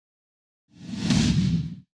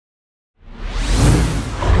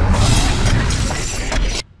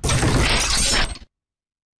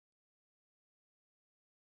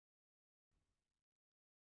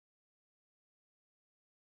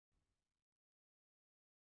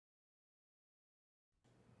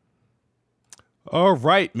All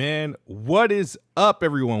right, man. What is up,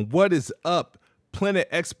 everyone? What is up? Planet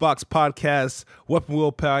Xbox Podcast, Weapon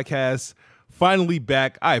Wheel Podcast, finally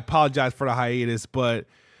back. I apologize for the hiatus, but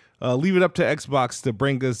leave it up to Xbox to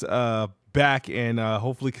bring us back and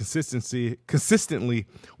hopefully consistently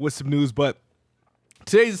with some news. But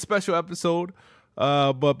today's a special episode.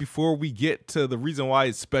 But before we get to the reason why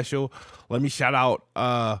it's special, let me shout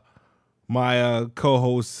out my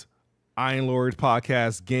co-host, Iron Lord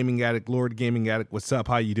Podcast, Gaming Addict, Lord Gaming Addict. What's up?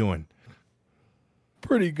 How you doing?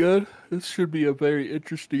 Pretty good. This should be a very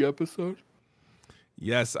interesting episode.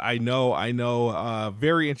 Yes, I know.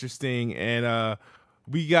 Very interesting. And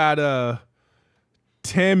we got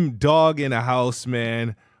TimDog in the house,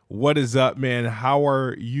 man. What is up, man? How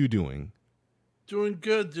are you doing? Doing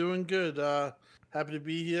good. Happy to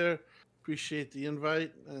be here. Appreciate the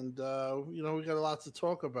invite. And, we got a lot to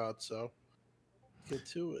talk about, so get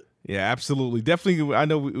to it. Yeah, absolutely. Definitely. I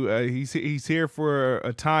know he's here for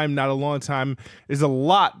a time, not a long time. There's a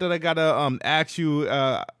lot that I got to ask you.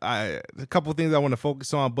 A couple of things I want to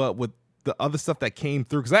focus on, but with the other stuff that came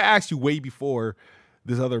through, because I asked you way before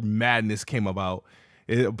this other madness came about.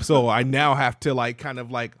 So I now have to kind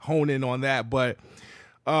of hone in on that. But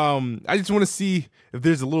I just want to see if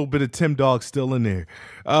there's a little bit of TimDog still in there.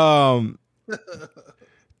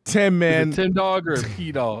 Tim, man. Is it TimDog or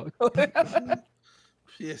P-Dog?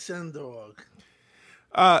 PSN dog.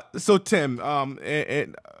 So Tim,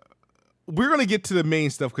 and we're gonna get to the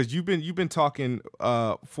main stuff because you've been talking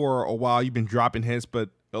for a while. You've been dropping hints, but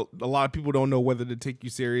a lot of people don't know whether to take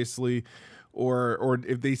you seriously or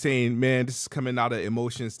if they saying, man, this is coming out of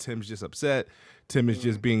emotions. Tim's just upset. Tim is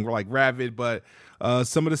just being rabid. But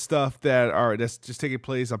some of the stuff that's just taking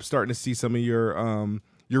place, I'm starting to see some of your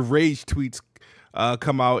rage tweets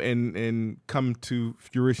come out and come to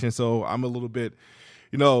fruition. So I'm a little bit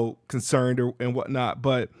concerned and whatnot.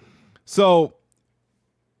 But so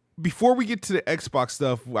before we get to the Xbox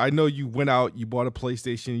stuff, I know you went out, you bought a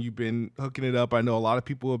PlayStation, you've been hooking it up. I know a lot of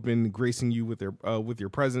people have been gracing you with your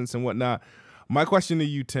presence and whatnot. My question to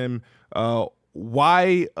you, Tim,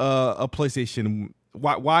 why a PlayStation?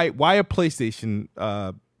 Why a PlayStation?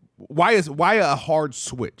 Why a hard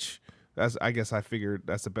switch? I guess I figured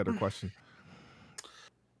that's a better question.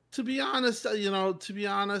 To be honest, I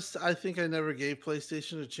think I never gave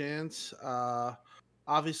PlayStation a chance.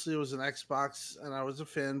 Obviously, it was an Xbox, and I was a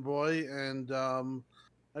fanboy, and I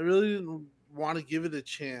really didn't want to give it a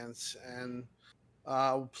chance and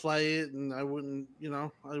play it, and I wouldn't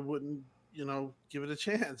give it a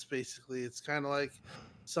chance. Basically, it's kind of like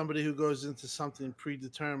somebody who goes into something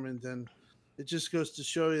predetermined, and it just goes to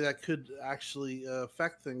show you that could actually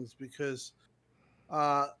affect things because.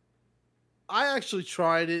 I actually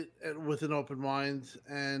tried it with an open mind,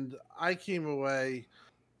 and I came away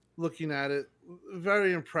looking at it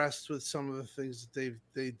very impressed with some of the things that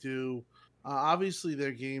they do. Obviously,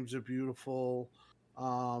 their games are beautiful,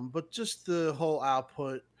 but just the whole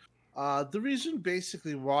output. The reason,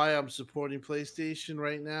 basically, why I'm supporting PlayStation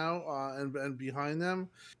right now and behind them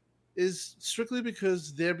is strictly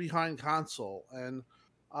because they're behind console and.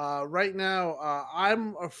 Right now,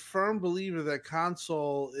 I'm a firm believer that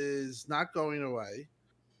console is not going away.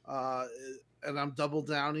 Uh, and I'm double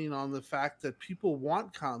downing on the fact that people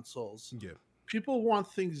want consoles. Yeah. People want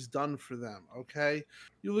things done for them, okay?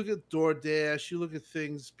 You look at DoorDash, you look at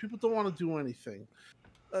things, people don't want to do anything.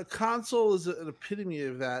 A console is an epitome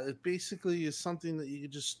of that. It basically is something that you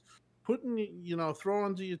can just put in, throw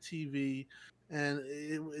onto your TV and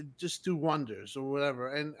it just do wonders or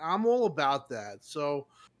whatever. And I'm all about that. So,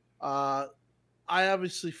 I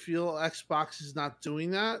obviously feel Xbox is not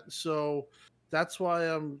doing that, so that's why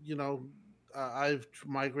I've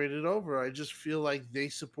migrated over. I just feel like they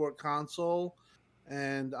support console,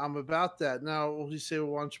 and I'm about that. Now, we say, well,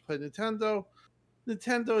 why don't you play Nintendo?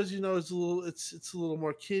 Nintendo, as you know, is it's a little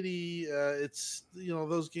more kiddie. It's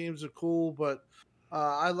those games are cool, but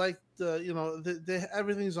I like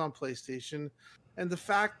everything's on PlayStation, and the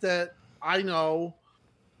fact that I know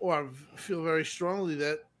or feel very strongly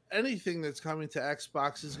that anything that's coming to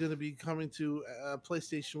Xbox is going to be coming to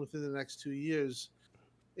PlayStation within the next 2 years.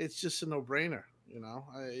 It's just a no-brainer.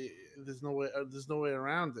 There's no way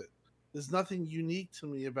around it. There's nothing unique to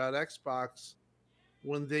me about Xbox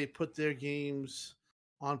when they put their games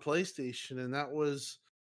on PlayStation, and that was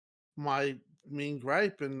my main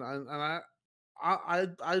gripe. And I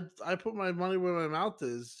put my money where my mouth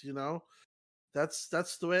is. That's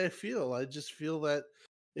the way I feel. I just feel that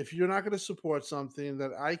if you're not going to support something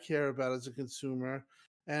that I care about as a consumer,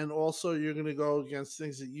 and also you're going to go against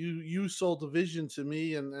things that you sold a vision to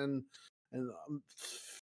me and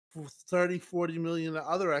 30, 40 million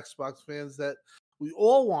other Xbox fans that we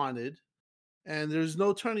all wanted, and there's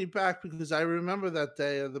no turning back, because I remember that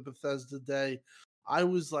day, of the Bethesda day. I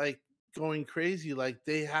was like going crazy, like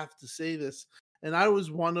they have to say this, and I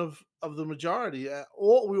was one of the majority.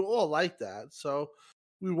 We all like that, so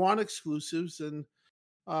we want exclusives, and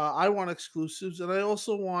I want exclusives, and I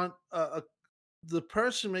also want the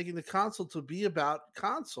person making the console to be about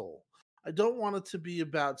console. I don't want it to be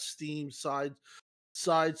about Steam side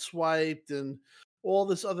swiped and all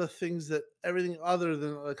this other things, that everything other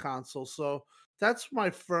than a console. So that's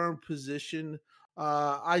my firm position.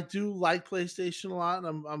 I do like PlayStation a lot,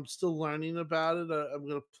 and I'm still learning about it. I'm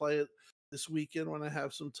gonna play it this weekend when I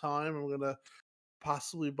have some time. I'm gonna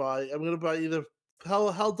possibly buy. I'm gonna buy either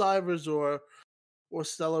Helldivers or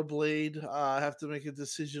Stellar Blade. I have to make a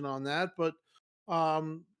decision on that, but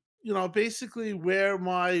um, basically where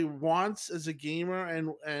my wants as a gamer,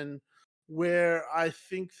 and where I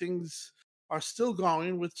think things are still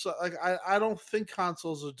going with, like, I don't think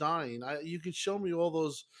consoles are dying. You could show me all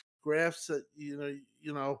those graphs that you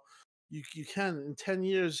can in 10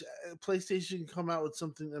 years. PlayStation can come out with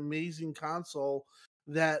something amazing console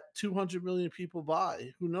that 200 million people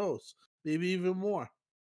buy. Who knows? Maybe even more.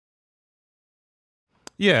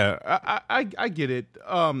 Yeah, I get it.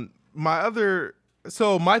 My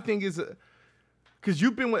thing is, because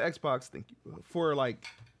you've been with Xbox, thank you, for like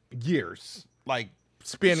years, like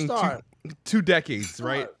spanning two decades,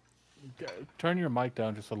 right? Turn your mic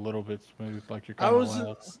down just a little bit, Smooth, like you're I kind of was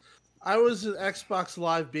loud. I was an Xbox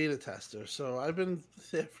Live beta tester, so I've been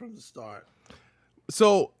there from the start.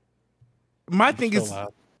 So my thing Still is,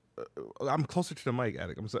 loud. I'm closer to the mic,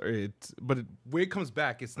 Addict. I'm sorry, but when it comes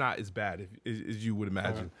back, it's not as bad as you would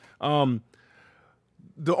imagine.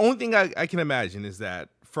 The only thing I can imagine is that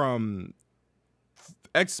from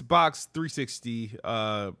Xbox 360,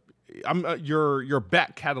 your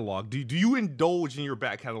back catalog. Do you indulge in your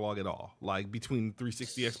back catalog at all, like between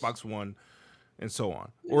 360, Xbox One, and so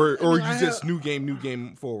on, or you just new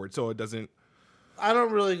game forward, so it doesn't? I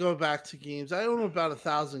don't really go back to games. I own about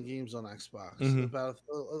 1,000 games on Xbox. Mm-hmm. About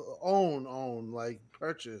own like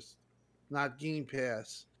purchase, not Game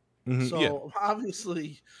Pass. Mm-hmm. So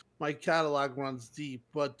obviously my catalog runs deep.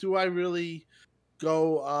 But do I really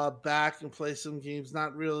go back and play some games?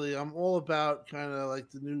 Not really. I'm all about kind of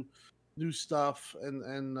like the new stuff,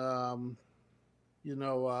 and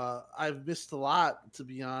I've missed a lot, to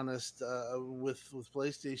be honest. With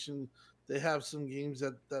PlayStation, they have some games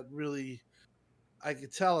that really, I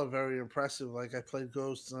could tell, are very impressive. Like, I played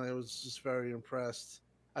Ghosts, and I was just very impressed.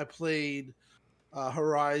 I played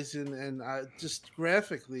Horizon, and I just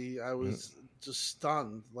graphically, I was just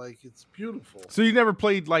stunned. Like, it's beautiful. So you never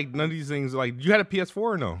played like none of these things? Like, you had a PS4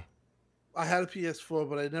 or no? I had a PS4,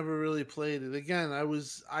 but I never really played it. Again,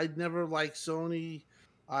 I never liked Sony.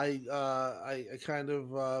 I kind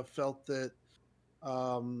of felt that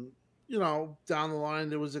down the line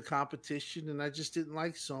there was a competition, and I just didn't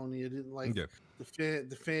like Sony. I didn't like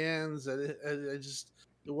the fans.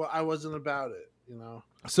 I wasn't about it.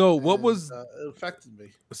 So what was it affected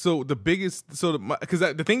me? So the biggest, because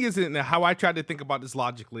the thing is, and how I tried to think about this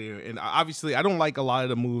logically, and obviously I don't like a lot of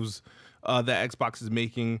the moves that Xbox is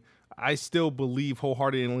making. I still believe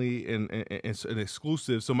wholeheartedly in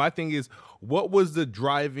exclusive. So my thing is, what was the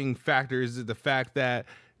driving factor? Is it the fact that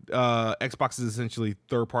Xbox is essentially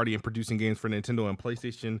third party and producing games for Nintendo and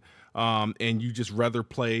PlayStation, and you just rather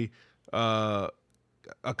play a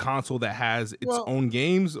console that has its own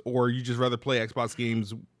games, or you just rather play Xbox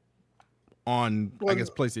games on, I guess,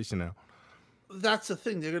 PlayStation now? That's the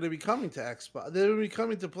thing. They're going to be coming to Xbox. They're going to be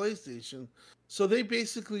coming to PlayStation. So they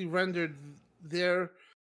basically rendered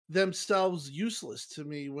themselves useless to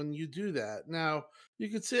me when you do that. Now, you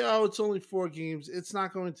could say, oh, it's only 4 games. It's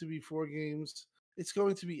not going to be 4 games. It's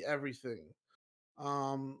going to be everything.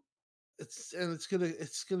 It's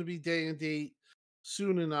gonna be day and date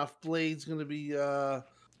soon enough. Blade's gonna be a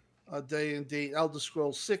day and date. Elder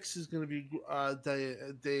Scrolls 6 is gonna be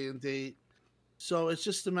day and date. So it's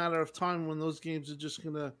just a matter of time when those games are just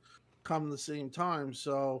gonna come the same time.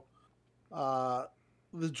 So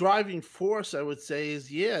the driving force, I would say, is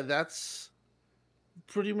that's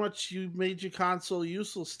pretty much, you made your console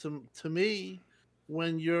useless to me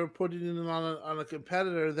when you're putting it on a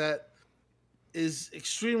competitor that is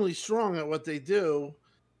extremely strong at what they do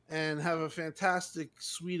and have a fantastic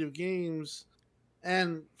suite of games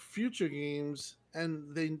and future games,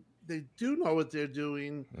 and they do know what they're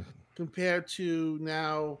doing, compared to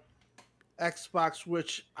now Xbox,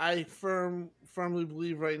 which I firmly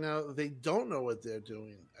believe right now they don't know what they're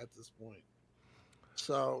doing at this point.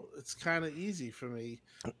 So it's kind of easy for me.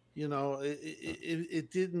 It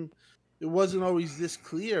wasn't always this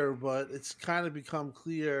clear, but it's kind of become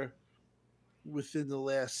clear within the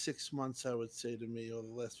last 6 months, I would say to me, or the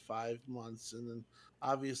last 5 months, and then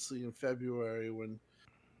obviously in February when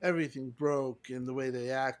everything broke and the way they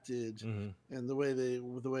acted and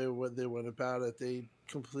what they went about it, they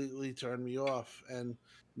completely turned me off. And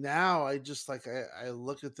now I just like I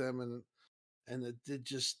look at them and it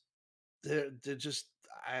just they're just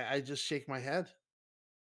I just shake my head.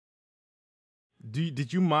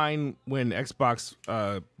 Did you mind when Xbox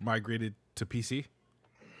migrated to PC?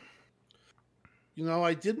 You know,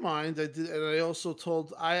 I did mind. I did, and I also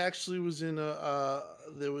told. I actually was in a.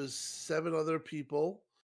 There was 7 other people.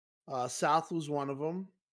 South was one of them.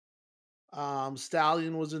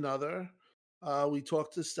 Stallion was another. We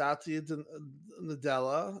talked to Satya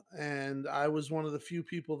Nadella, and I was one of the few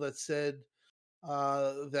people that said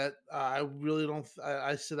that I really don't.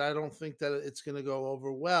 I said I don't think that it's going to go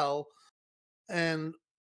over well, and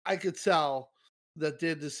I could tell that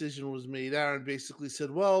their decision was made. Aaron basically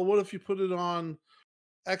said, "Well, what if you put it on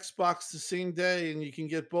Xbox the same day and you can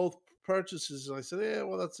get both purchases?" And I said, "Yeah,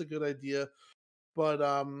 well, that's a good idea."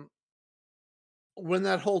 But when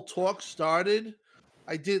that whole talk started,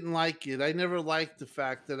 I didn't like it. I never liked the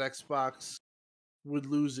fact that Xbox would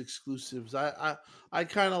lose exclusives. I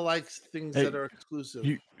kind of like things that are exclusive.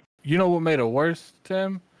 You know what made it worse,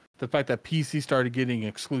 Tim? The fact that PC started getting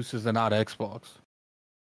exclusives and not Xbox.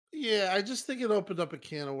 Yeah, I just think it opened up a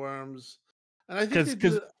can of worms, and I think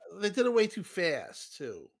they did it way too fast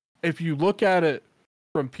too. If you look at it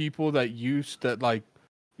from people that used that, like,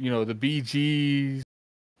 you know, the BGs,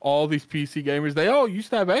 all these PC gamers, they all used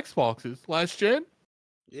to have Xboxes last gen.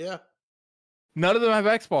 Yeah. None of them have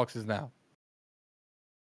Xboxes now.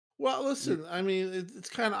 Well, listen, I mean, it's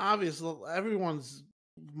kind of obvious. Everyone's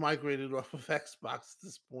migrated off of Xbox at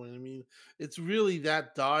this point. I mean, it's really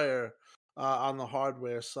that dire on the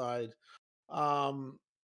hardware side.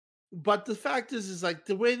 But the fact is like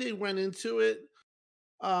the way they went into it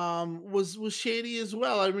was shady as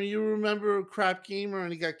well. I mean, you remember Crap Gamer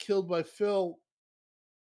and he got killed by Phil,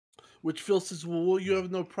 which Phil says, well, you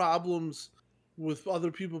have no problems with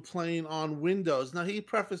other people playing on Windows. Now, he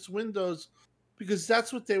prefaced Windows because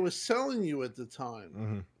that's what they were selling you at the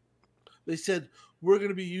time. They said, we're going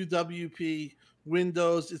to be UWP,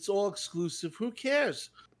 Windows, it's all exclusive. Who cares?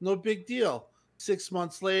 No big deal. 6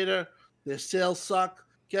 months later, their sales suck.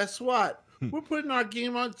 Guess what? We're putting our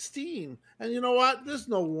game on Steam. And you know what? There's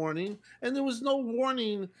no warning. And there was no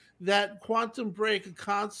warning that Quantum Break, a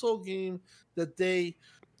console game that they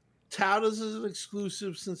tout as an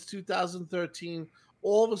exclusive since 2013,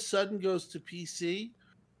 all of a sudden goes to PC.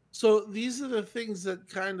 So these are the things that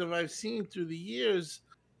kind of I've seen through the years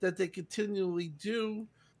that they continually do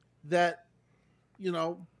that, you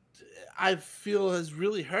know, I feel has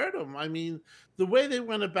really hurt them. I mean, the way they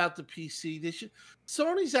went about the PC,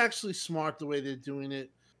 Sony's actually smart the way they're doing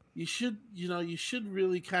it. You should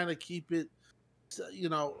really kind of keep it,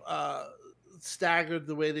 staggered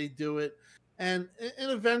the way they do it. And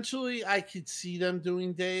eventually I could see them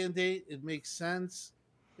doing day and date. It makes sense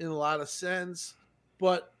in a lot of sense,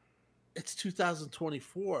 but it's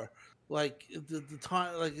 2024. Like the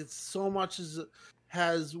time, like it's so much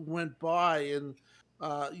has went by, and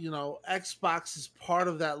Xbox is part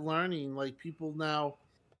of that learning. Like people now,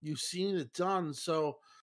 you've seen it done. So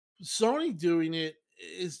Sony doing it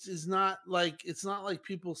is not like, it's not like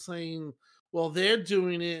people saying, well, they're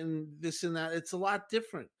doing it and this and that. It's a lot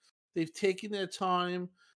different. They've taken their time.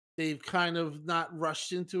 They've kind of not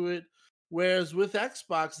rushed into it. Whereas with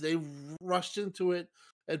Xbox, they rushed into it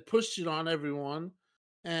and pushed it on everyone.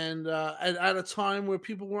 And at a time where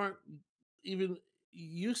people weren't even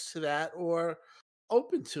used to that or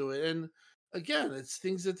open to it. And again, it's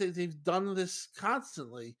things that they've done this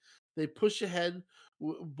constantly. They push ahead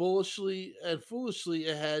bullishly and foolishly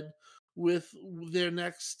ahead with their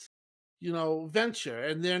next, venture.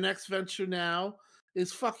 And their next venture now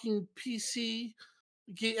is fucking PC,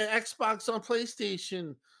 Xbox on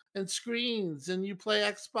PlayStation and screens. And you play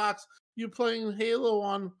Xbox, you're playing Halo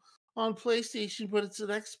on PlayStation, but it's an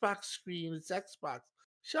Xbox screen. It's Xbox.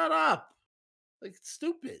 Shut up. Like, it's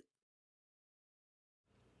stupid.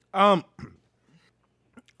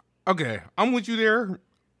 Okay, I'm with you there,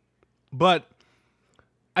 but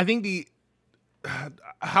I think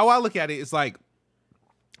how I look at it is like,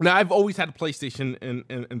 now I've always had a PlayStation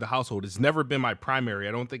in the household. It's never been my primary.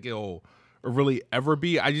 I don't think it'll really ever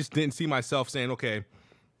be. I just didn't see myself saying, okay,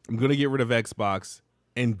 I'm gonna get rid of Xbox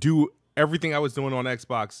and do everything I was doing on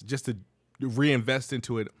Xbox just to reinvest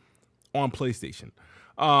into it on PlayStation.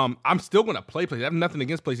 I'm still gonna play PlayStation. I have nothing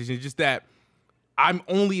against PlayStation. It's just that I'm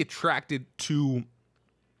only attracted to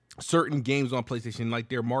certain games on PlayStation, like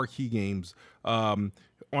their marquee games. On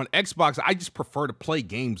Xbox, I just prefer to play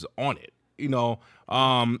games on it.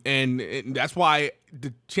 and that's why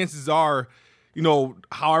the chances are,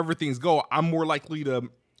 however things go, I'm more likely to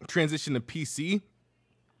transition to PC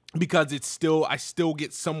because I still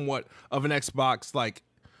get somewhat of an Xbox like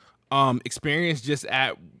experience just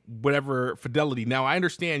at whatever fidelity. Now I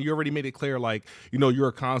understand you already made it clear, like, you're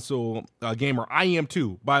a console gamer. I am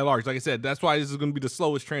too, by and large. Like I said, that's why this is going to be the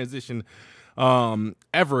slowest transition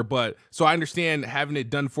ever. But so I understand having it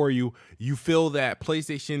done for you. You feel that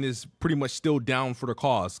PlayStation is pretty much still down for the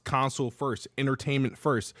cause. Console first, entertainment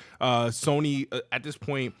first. Sony at this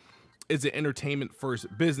point is an entertainment first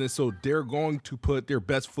business, so they're going to put their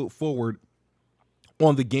best foot forward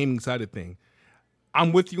on the gaming side of things.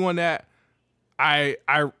 I'm with you on that. I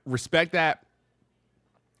respect that.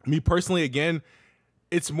 Me personally, again,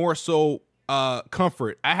 it's more so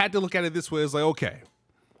comfort. I had to look at it this way. It's like, okay,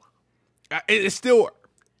 it still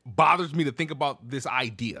bothers me to think about this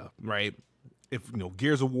idea, right? If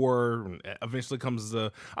Gears of War eventually comes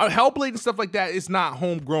as Hellblade and stuff like that, it's not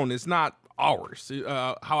homegrown. It's not ours.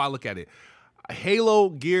 How I look at it, Halo,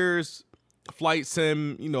 Gears, Flight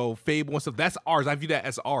Sim, Fable and stuff, that's ours. I view that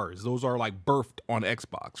as ours. Those are like birthed on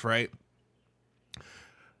Xbox, right?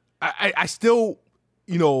 I still,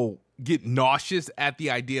 get nauseous at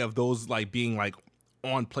the idea of those like being like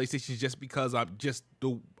on PlayStation just because I'm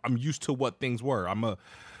used to what things were. I'm a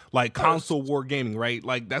like console war gaming, right?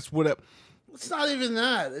 Like that's what it's not even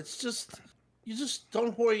that. It's just you just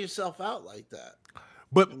don't whore yourself out like that.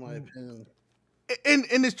 But in my opinion. And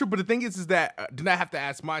it's true, but the thing is that then I have to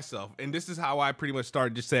ask myself, and this is how I pretty much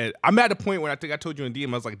started. Just said I'm at a point where I think I told you in DM,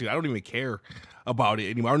 I was like, dude, I don't even care about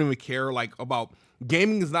it anymore. I don't even care like about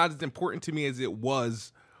gaming is not as important to me as it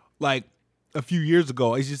was like a few years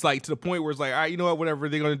ago. It's just like to the point where it's like, all right, you know what, whatever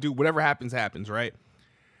they're gonna do, whatever happens, happens, right?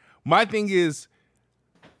 My thing is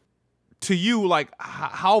to you, like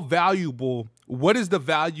how valuable? What is the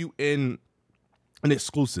value in an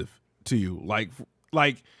exclusive to you? Like.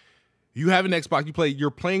 You have an Xbox,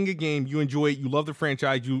 you're playing a game, you enjoy it, you love the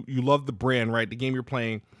franchise, you love the brand, right? The game you're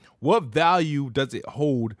playing. What value does it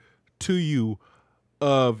hold to you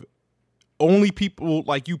of only people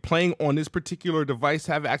like you playing on this particular device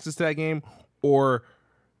have access to that game? Or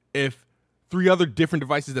if 3 other different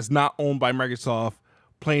devices that's not owned by Microsoft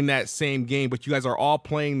playing that same game, but you guys are all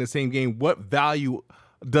playing the same game, what value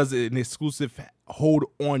does an exclusive hold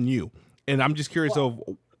on you? And I'm just curious of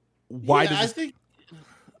why does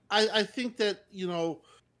I think that,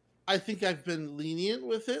 I think I've been lenient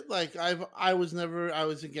with it. Like I was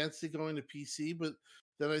against it going to PC, but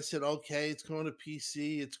then I said, okay, it's going to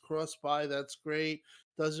PC. It's cross-buy. That's great.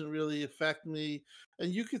 Doesn't really affect me.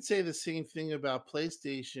 And you could say the same thing about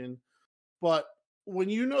PlayStation, but when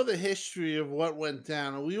you know the history of what went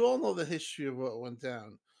down, and we all know the history of what went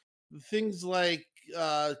down, things like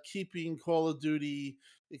keeping Call of Duty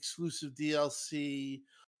exclusive DLC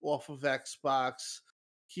off of Xbox,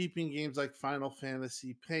 keeping games like Final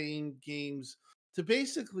Fantasy, paying games to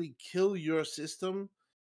basically kill your system.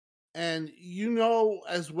 And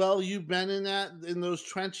as well, you've been in those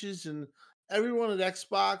trenches, and everyone at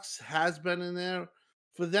Xbox has been in there.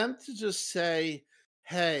 For them to just say,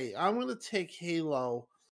 hey, I'm going to take Halo,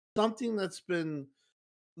 something that's been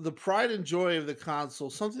the pride and joy of the console,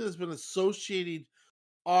 something that's been associated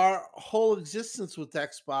our whole existence with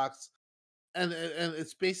Xbox, and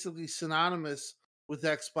it's basically synonymous with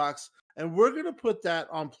Xbox, and we're gonna put that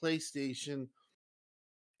on PlayStation.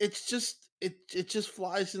 It's just it just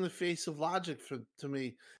flies in the face of logic to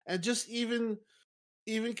me, and just even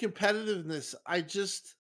competitiveness. I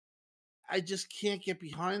just can't get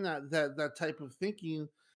behind that type of thinking.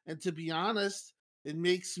 And to be honest,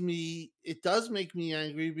 it does make me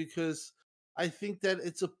angry because I think that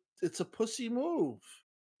it's a pussy move.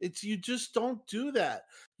 You just don't do that.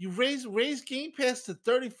 You raise Game Pass to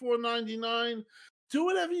 $34.99. Do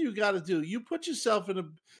whatever you got to do. You put yourself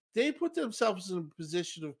they put themselves in a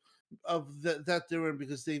position of that they're in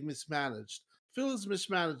because they've mismanaged. Phil has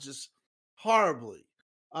mismanaged this horribly.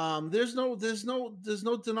 There's no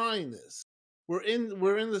denying this. We're in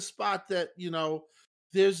the spot that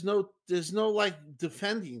there's no like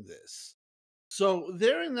defending this. So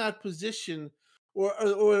they're in that position, or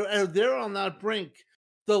they're on that brink.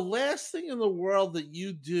 The last thing in the world that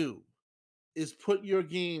you do is put your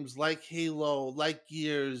games like Halo, like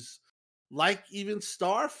Gears, like even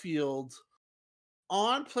Starfield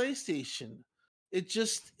on PlayStation. It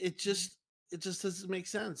just doesn't make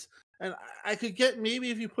sense. And I could get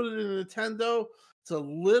maybe if you put it in Nintendo, it's a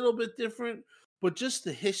little bit different, but just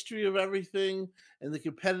the history of everything and the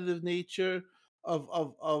competitive nature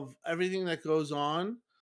of everything that goes on,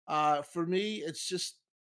 for me, it's just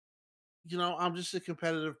I'm just a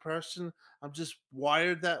competitive person. I'm just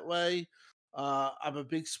wired that way. I'm a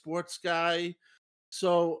big sports guy.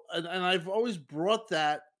 So, and I've always brought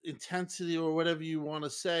that intensity or whatever you want to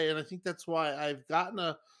say. And I think that's why I've gotten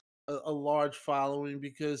a large following,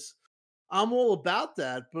 because I'm all about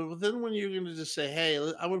that. But then when you're going to just say, hey,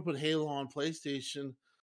 I'm going to put Halo on PlayStation,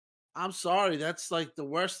 I'm sorry, that's like the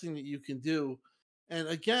worst thing that you can do. And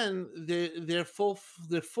again, they're full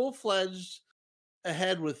fledged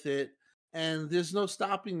ahead with it, and there's no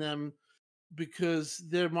stopping them because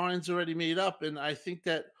their mind's already made up. And I think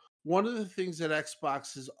that one of the things that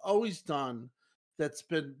Xbox has always done that's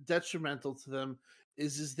been detrimental to them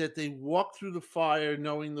is that they walk through the fire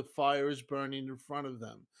knowing the fire is burning in front of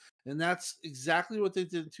them. And that's exactly what they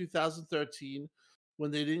did in 2013 when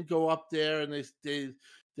they didn't go up there and they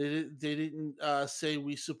didn't say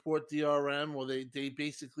we support DRM, or they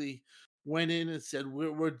basically went in and said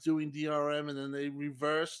we're doing DRM, and then they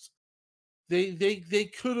reversed.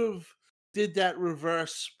 They could have did that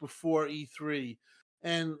reverse before E3.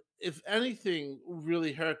 And if anything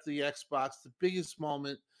really hurt the Xbox, the biggest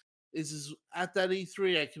moment is at that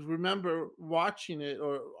E3. I can remember watching it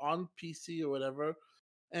or on PC or whatever,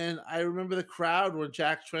 and I remember the crowd when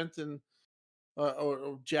Jack Trenton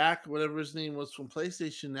or Jack, whatever his name was from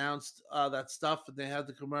PlayStation, announced that stuff, and they had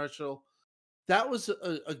the commercial. That was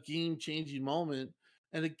a game changing moment.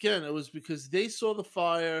 And again, it was because they saw the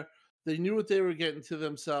fire, they knew what they were getting to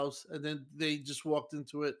themselves, and then they just walked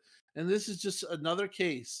into it. And this is just another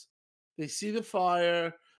case. They see the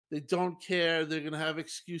fire, they don't care, they're going to have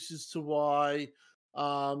excuses to why.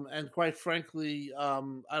 And quite frankly, I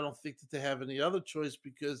don't think that they have any other choice,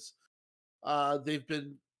 because they've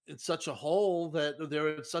been in such a hole that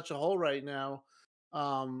they're in such a hole right now,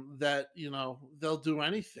 that they'll do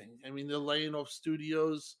anything. I mean, they're laying off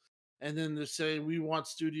studios, and then they're saying we want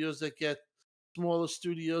studios that get smaller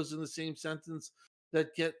studios in the same sentence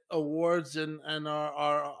that get awards and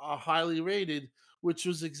are highly rated, which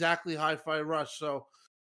was exactly Hi-Fi Rush. So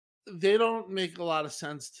they don't make a lot of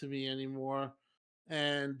sense to me anymore,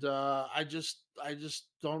 and I just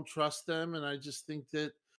don't trust them, and I just think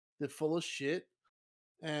that they're full of shit.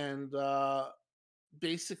 And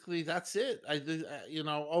basically that's it. I think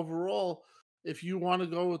overall, if you want to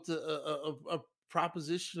go with a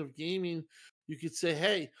proposition of gaming, you could say,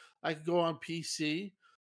 hey, I could go on PC,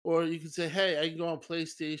 or you could say, hey, I can go on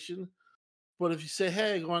PlayStation. But if you say,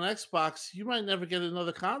 hey, I go on Xbox, you might never get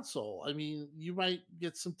another console. I mean, you might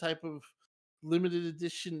get some type of limited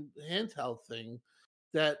edition handheld thing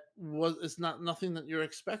that is not nothing that you're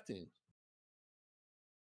expecting.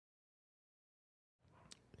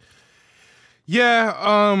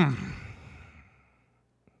 Yeah,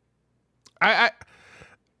 I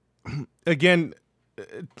again,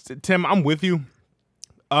 Tim, I'm with you.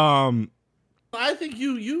 I think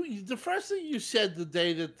you the first thing you said the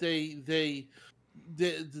day that the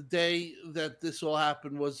day that this all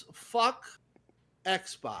happened was fuck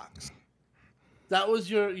Xbox. That was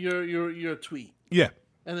your tweet. Yeah.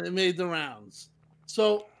 And it made the rounds.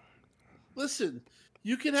 So listen,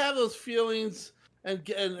 you can have those feelings and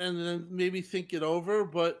then maybe think it over,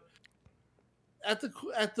 but at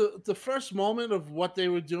the first moment of what they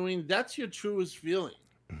were doing, that's your truest feeling.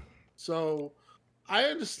 So I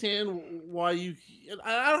understand why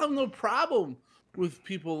I don't have no problem with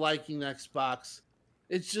people liking Xbox.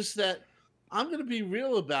 It's just that I'm going to be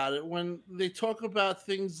real about it. When they talk about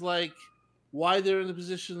things like why they're in the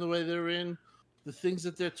position the way they're in, the things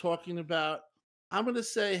that they're talking about, I'm going to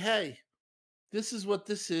say, hey, this is what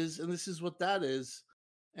this is, and this is what that is,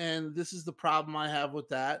 and this is the problem I have with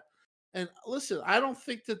that. And listen, I don't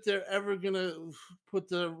think that they're ever going to put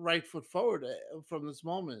the right foot forward from this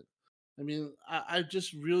moment. I mean, I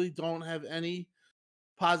just really don't have any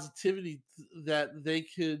positivity that they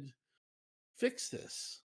could fix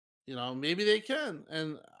this. Maybe they can.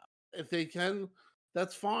 And if they can,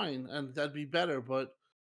 that's fine. And that'd be better. But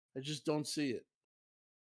I just don't see it.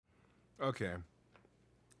 Okay.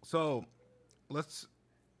 So let's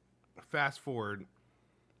fast forward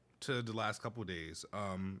to the last couple of days.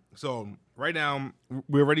 So right now,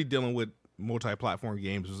 we're already dealing with multi-platform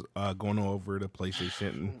games going over the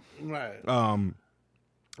PlayStation. Right.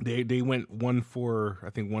 They went one for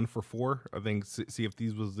 4. I think Sea of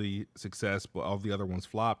Thieves was the success, but all the other ones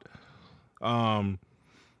flopped.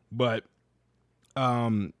 But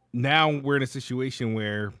now we're in a situation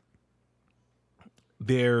where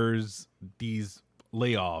there's these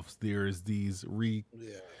layoffs. There's these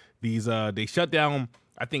they shut down,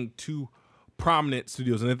 I think, 2 prominent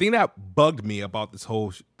studios. And the thing that bugged me about this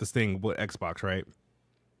thing with Xbox, right,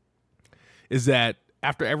 is that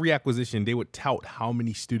after every acquisition, they would tout how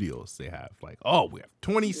many studios they have. Like, oh, we have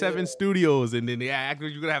 27 studios, and then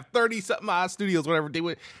you're gonna have 30-something odd studios, whatever. They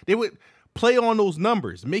would play on those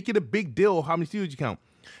numbers, make it a big deal how many studios you count.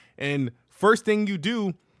 And first thing you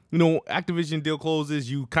do, Activision deal closes,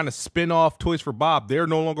 you kind of spin off Toys for Bob. They're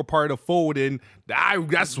no longer part of the fold, and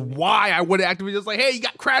that's why I went to Activision. It's like, hey, you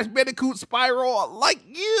got Crash Bandicoot, Spyro, like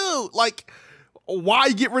you, like. Why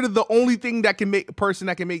get rid of the only thing that can make a person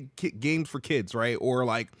that can make games for kids, right? Or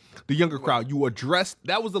like the younger crowd. You address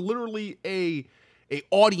that was literally a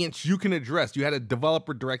audience you can address. You had a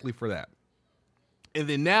developer directly for that, and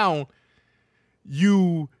then now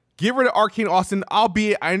you get rid of Arkane Austin.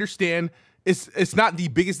 Albeit, I understand it's not the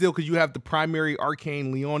biggest deal because you have the primary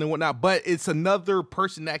Arkane Leon and whatnot, but it's another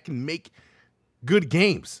person that can make good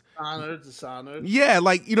games. Dishonored. Yeah,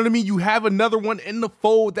 like, you know what I mean? You have another one in the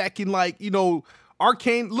fold that can, like,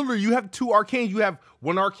 Arkane, literally, you have 2 Arkanes. You have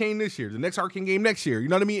one Arkane this year, the next Arkane game next year. You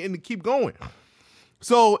know what I mean? And to keep going.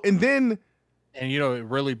 So, and then... And, it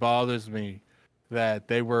really bothers me that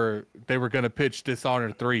they were going to pitch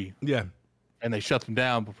Dishonored 3. Yeah. And they shut them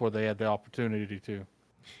down before they had the opportunity to.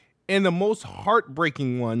 And the most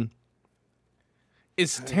heartbreaking one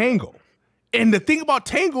is Tango. And the thing about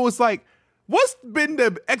Tango is, like, what's been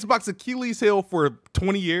the Xbox Achilles heel for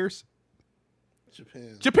 20 years?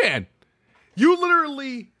 Japan. You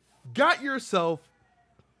literally got yourself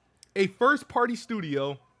a first-party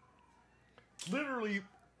studio. You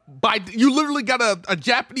literally got a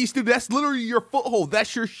Japanese studio. That's literally your foothold.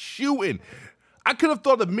 That's your shoe-in. I could have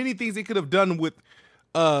thought of many things they could have done with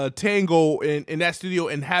Tango in that studio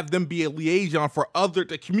and have them be a liaison for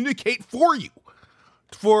to communicate for you.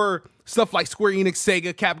 For stuff like Square Enix,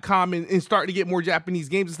 Sega, Capcom, and starting to get more Japanese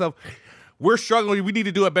games and stuff. We're struggling. We need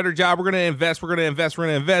to do a better job. We're going to invest.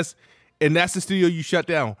 And that's the studio you shut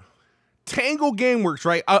down. Tango Gameworks,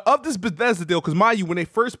 right? Of this Bethesda deal, because mind you, when they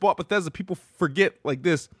first bought Bethesda, people forget like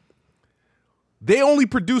this. They only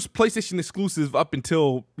produced PlayStation exclusive up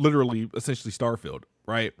until literally, essentially Starfield,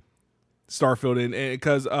 right? Starfield, and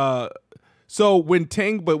because so with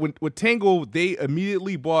Tango, they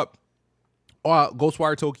immediately bought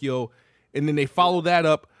Ghostwire Tokyo, and then they followed that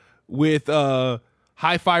up with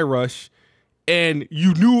Hi-Fi Rush, and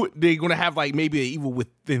you knew they're gonna have like maybe an Evil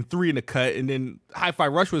Within 3 in the cut, and then Hi-Fi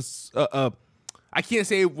Rush was I can't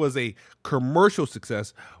say it was a commercial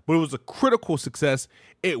success, but it was a critical success.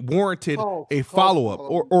 It warranted a follow-up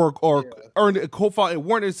or earned a co-follow. It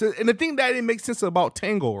warranted, and the thing that didn't make sense about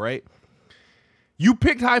Tango, right? You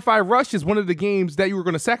picked Hi-Fi Rush as one of the games that you were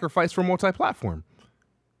going to sacrifice for multi-platform.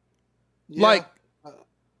 Yeah. Like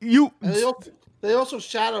they also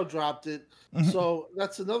shadow dropped it, so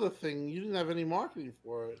that's another thing. You didn't have any marketing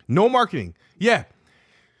for it. No marketing. Yeah.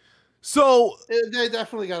 So they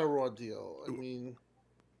definitely got a raw deal. I mean,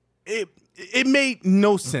 it made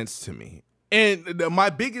no sense to me. And my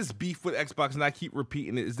biggest beef with Xbox, and I keep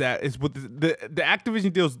repeating it, is that it's with the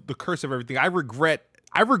Activision deal is the curse of everything. I regret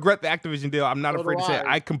the Activision deal. I'm not afraid to say it.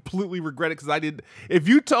 I completely regret it because I did. If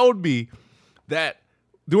you told me that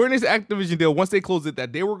during this Activision deal, once they closed it,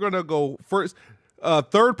 that they were gonna go first,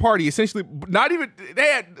 third party, essentially, not even they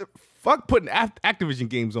had fuck putting Activision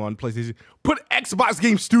games on PlayStation, put Xbox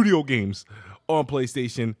Game Studio games on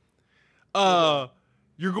PlayStation.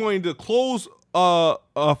 You're going to close 4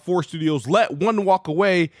 studios, let one walk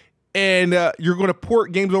away, and you're going to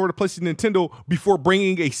port games over to PlayStation Nintendo before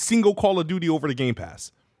bringing a single Call of Duty over to Game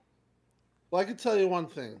Pass. Well, I can tell you one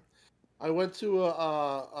thing. I went to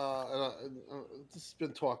this has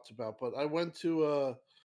been talked about, but I went to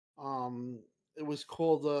it was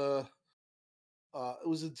called it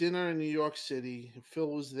was a dinner in New York City.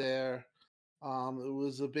 Phil was there. It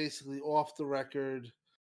was a basically off the record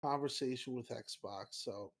conversation with Xbox.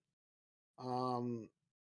 So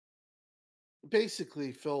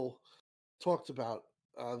basically Phil talked about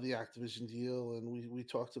the Activision deal, and we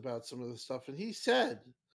talked about some of the stuff, and he said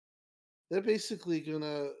they're basically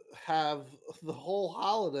gonna have the whole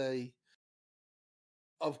holiday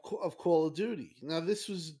of Call of Duty. Now this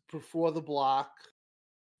was before the block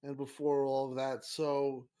and before all of that,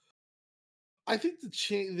 so I think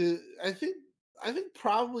I think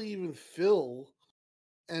probably even Phil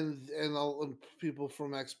and people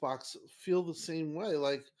from Xbox feel the same way.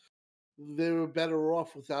 Like they were better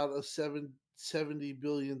off without a $70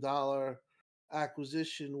 billion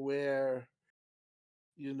acquisition where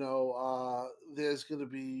there's going to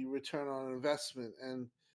be return on investment. And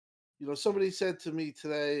somebody said to me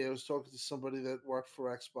today, I was talking to somebody that worked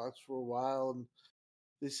for Xbox for a while, and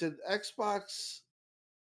they said Xbox,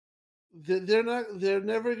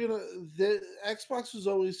 Xbox was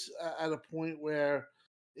always at a point where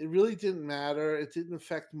it really didn't matter. It didn't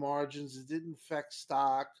affect margins. It didn't affect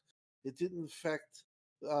stock. It didn't affect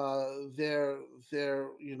their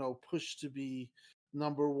push to be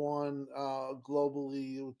number one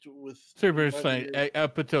globally with Super interesting. revenue.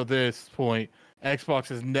 Up until this point, Xbox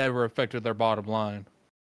has never affected their bottom line.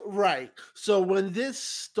 Right. So when this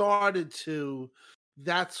started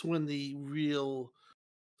that's when the real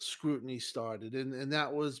scrutiny started, and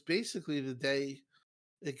that was basically the day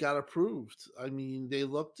it got approved. I mean, they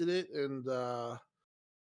looked at it and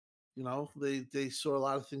they saw a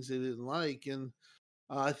lot of things they didn't like, and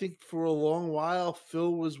I think for a long while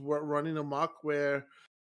Phil was running amok where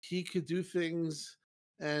he could do things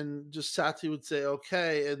and just Saty would say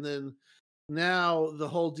okay, and then now the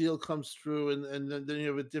whole deal comes through, and then you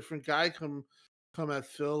have a different guy come at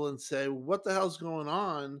Phil and say, what the hell's going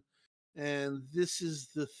on? And this is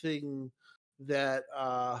the thing that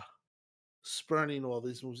spurning all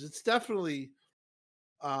these moves. It's definitely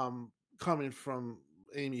coming from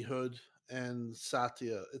Amy Hood and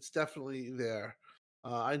Satya. It's definitely there.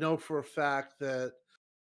 I know for a fact that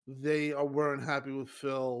they weren't happy with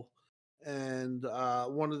Phil. And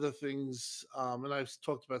one of the things, and I've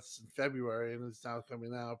talked about this in February and it's now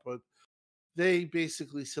coming out, but they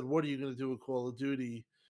basically said, what are you going to do with Call of Duty?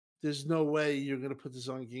 There's no way you're going to put this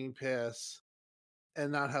on Game Pass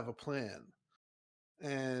and not have a plan.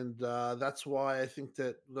 And that's why I think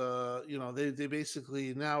that, they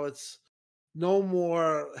basically, now it's no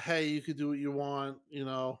more, hey, you could do what you want,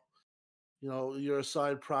 you're a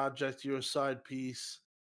side project, you're a side piece.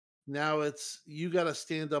 Now it's you got to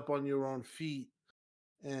stand up on your own feet,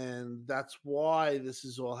 and that's why this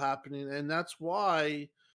is all happening, and that's why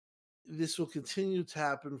this will continue to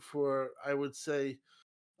happen for, I would say,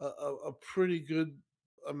 a pretty good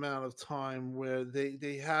amount of time, where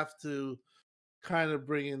they have to kind of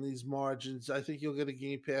bring in these margins. I think you'll get a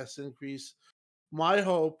Game Pass increase. My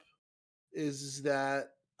hope is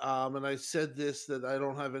that, and I said this, that I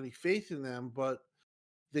don't have any faith in them, but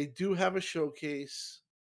they do have a showcase.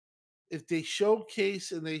 If they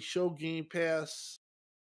showcase and they show Game Pass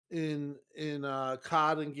in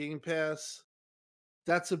COD and Game Pass,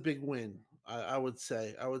 that's a big win. I would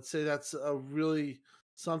say. I would say that's a really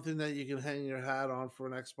something that you can hang your hat on for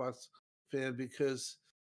an Xbox fan, because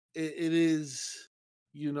it is.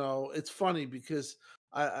 It's funny because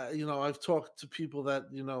I've talked to people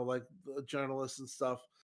that like journalists and stuff,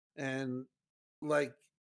 and like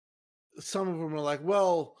some of them are like,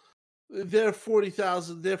 well, they're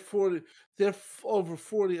 40,000. They're 40. They're over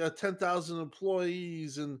 40. 10,000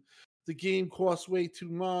 employees, and the game costs way too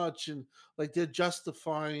much, and like they're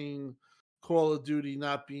justifying Call of Duty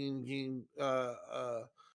not being on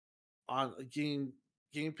a Game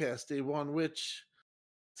Pass day one. Which,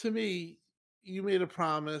 to me, you made a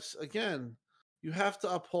promise. Again, you have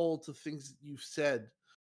to uphold the things you've said,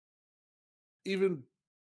 even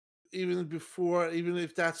before, even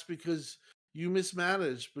if that's because you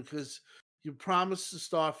mismanaged, because you promised the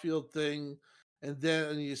Starfield thing, and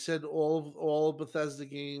then you said all of Bethesda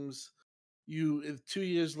games. 2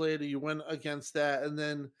 years later you went against that, and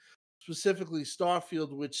then specifically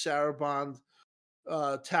Starfield, which Sarah Bond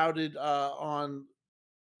touted on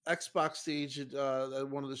Xbox stage at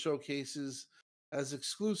one of the showcases as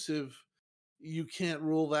exclusive. You can't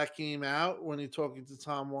rule that game out when you're talking to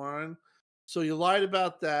Tom Warren. So you lied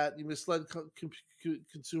about that. You misled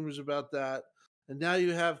consumers about that. And now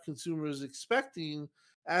you have consumers expecting,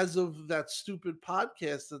 as of that stupid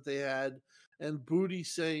podcast that they had, and Booty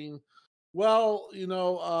saying, well,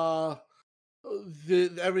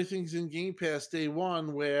 everything's in Game Pass day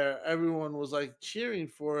one, where everyone was like cheering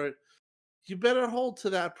for it. You better hold to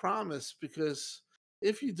that promise, because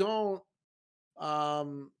if you don't,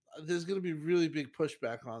 there's going to be really big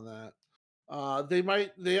pushback on that.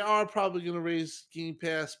 They are probably going to raise Game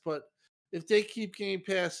Pass, but if they keep Game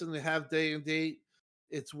Pass and they have day and date,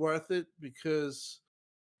 it's worth it, because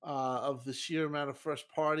of the sheer amount of first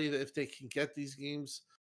party that if they can get these games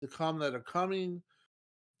to come that are coming.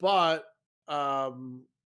 But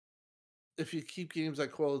if you keep games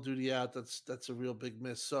like Call of Duty out, that's a real big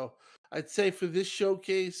miss. So I'd say for this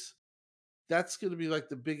showcase, that's going to be like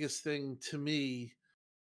the biggest thing to me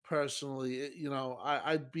personally.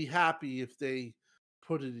 I'd be happy if they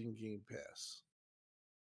put it in Game Pass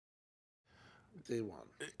day one.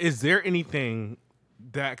 Is there anything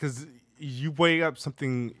that, because you weigh up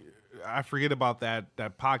something, I forget about that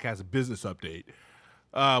podcast, Business Update,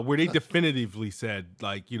 where they definitively said,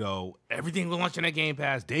 like, everything will launch in that Game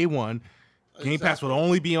Pass day one. Game Pass will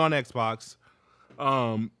only be on Xbox.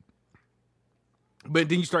 But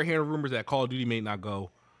then you start hearing rumors that Call of Duty may not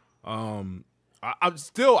go. I'm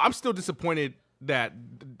still disappointed that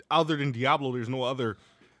other than Diablo, there's no other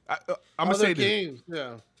I'm gonna say games,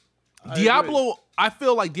 yeah. Diablo. I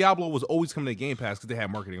feel like Diablo was always coming to Game Pass because they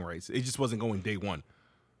had marketing rights. It just wasn't going day one.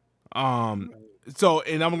 So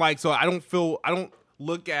and I'm like, so I don't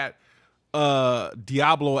look at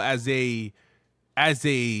Diablo as a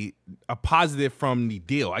positive from the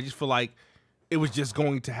deal. I just feel like it was just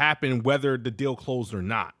going to happen whether the deal closed or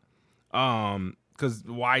not. Because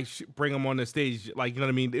why bring them on the stage? Like, you know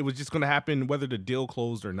what I mean? It was just going to happen whether the deal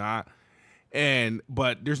closed or not.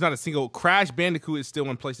 But there's not a single Crash Bandicoot is still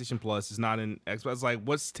on PlayStation Plus. It's not in Xbox. Like,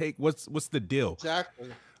 what's the deal? Exactly.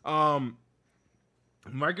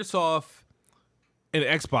 Microsoft and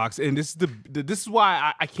Xbox, and this is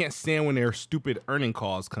why I can't stand when their stupid earning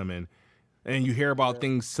calls come in, and you hear about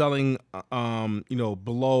things selling,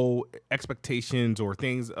 below expectations or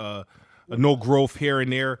things, no growth here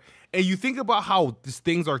and there, and you think about how these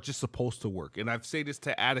things are just supposed to work. And I've say this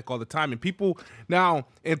to Addict all the time, and people now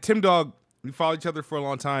and TimDog, we follow each other for a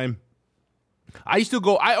long time. I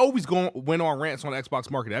always went on rants on Xbox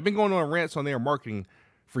marketing. I've been going on rants on their marketing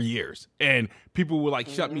for years, and people would like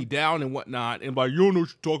shut me down and whatnot, and like, you don't know what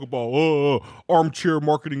you talk about, armchair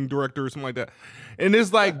marketing director or something like that. And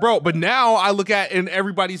it's like, bro, but now I look at and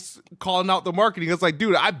everybody's calling out the marketing. It's like,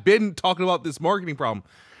 dude, I've been talking about this marketing problem.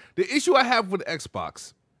 The issue I have with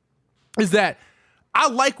Xbox is that I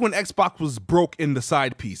like when Xbox was broke in the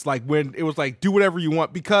side piece, like when it was like, do whatever you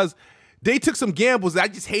want, because they took some gambles. I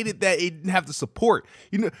just hated that it didn't have the support.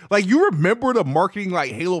 You know, like, you remember the marketing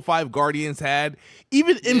like Halo 5 Guardians had,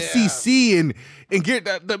 even MCC and get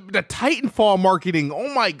the Titanfall marketing.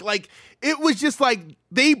 Oh my, like, it was just like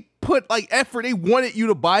they put like effort. They wanted you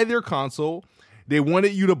to buy their console. They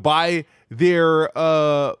wanted you to buy their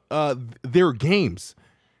games.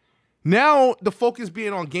 Now the focus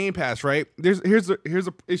being on Game Pass, right? Here's a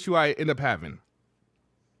issue I end up having.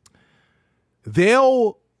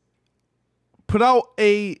 They'll put out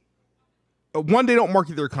they don't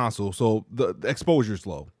market their console, so the exposure's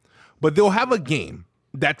low. But they'll have a game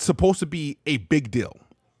that's supposed to be a big deal.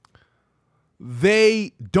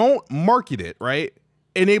 They don't market it, right?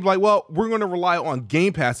 And they're like, well, we're going to rely on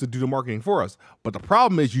Game Pass to do the marketing for us. But the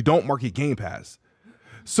problem is you don't market Game Pass.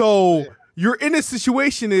 So you're in a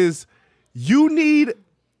situation is you need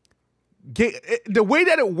the way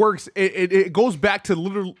that it works, it goes back to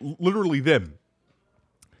literally them.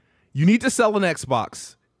 You need to sell an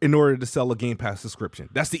Xbox in order to sell a Game Pass subscription.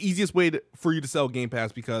 That's the easiest way for you to sell Game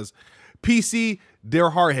Pass, because PC, they're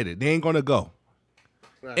hard-headed. They ain't going to go.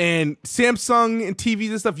 Right. And Samsung and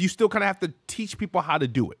TVs and stuff, you still kind of have to teach people how to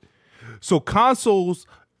do it. So consoles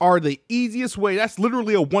are the easiest way. That's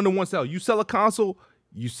literally a one-to-one sell. You sell a console,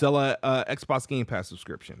 you sell a Xbox Game Pass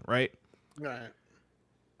subscription, right? Right.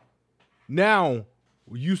 Now,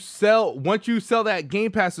 once you sell that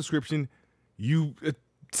Game Pass subscription, you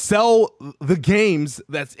sell the games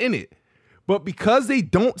that's in it. But because they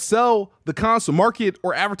don't sell the console, market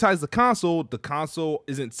or advertise the console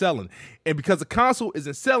isn't selling. And because the console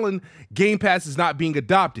isn't selling, Game Pass is not being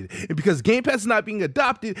adopted. And because Game Pass is not being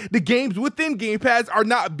adopted, the games within Game Pass are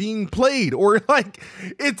not being played. Or like,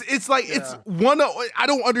 it's like, it's one of, I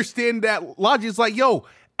don't understand that logic. It's like, yo,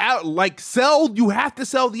 you have to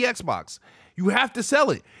sell the Xbox. You have to sell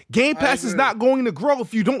it. Game Pass is not going to grow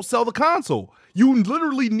if you don't sell the console. You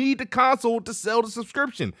literally need the console to sell the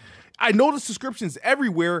subscription. I know the subscription's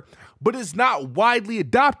everywhere, but it's not widely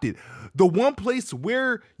adopted. The one place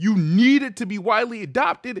where you need it to be widely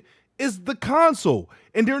adopted is the console.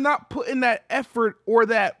 And they're not putting that effort or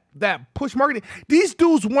that push marketing. These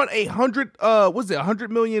dudes want 100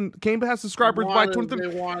 million Game Pass subscribers by 2030.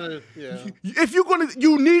 They wanted, yeah. If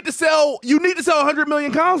you need to sell 100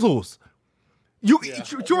 million consoles.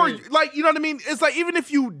 Sure, like, you know what I mean? It's like, even if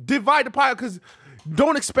you divide the pie, because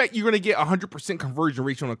don't expect you're going to get 100% conversion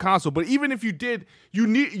rate on a console, but even if you did,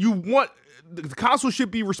 the console should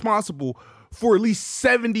be responsible for at least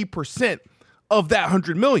 70% of that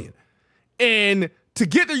 100 million. And to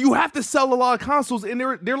get there, you have to sell a lot of consoles, and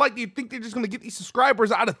they're like, they think they're just going to get these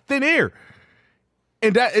subscribers out of thin air.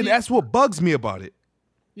 And that's what bugs me about it.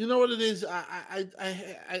 You know what it is? I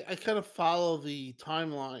kind of follow the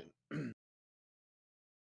timeline.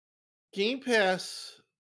 Game Pass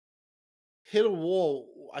hit a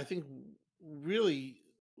wall, I think, really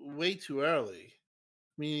way too early.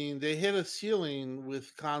 Meaning they hit a ceiling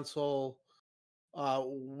with console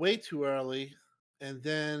way too early, and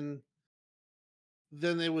then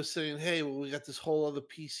they were saying, "Hey, well, we got this whole other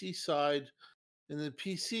PC side," and the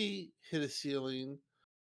PC hit a ceiling,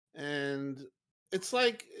 and it's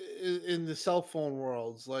like in the cell phone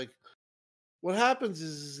worlds, like, what happens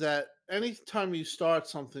is that anytime you start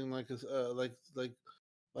something like a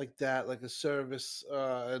like that, like a service,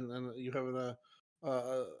 and you have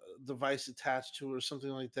device attached to it or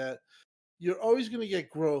something like that, you're always going to get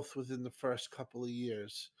growth within the first couple of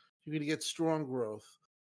years. You're going to get strong growth.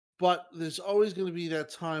 But there's always going to be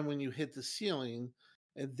that time when you hit the ceiling,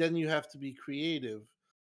 and then you have to be creative.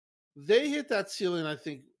 They hit that ceiling, I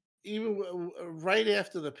think, even right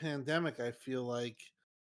after the pandemic, I feel like.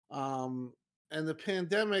 And the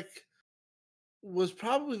pandemic was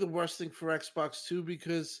probably the worst thing for Xbox too,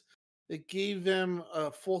 because it gave them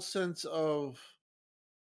a full sense of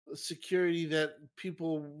security that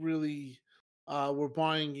people really were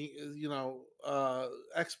buying,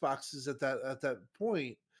 Xboxes at that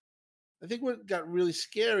point. I think what got really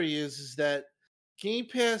scary is that Game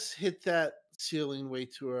Pass hit that ceiling way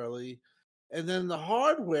too early, and then the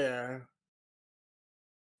hardware.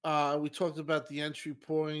 We talked about the entry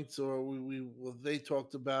points, or they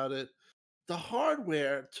talked about it. The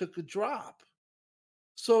hardware took a drop,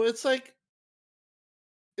 so it's like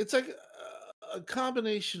a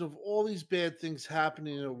combination of all these bad things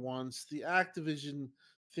happening at once. The Activision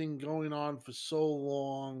thing going on for so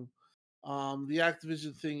long, the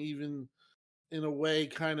Activision thing even in a way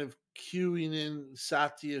kind of cueing in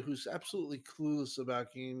Satya, who's absolutely clueless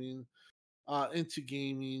about gaming, into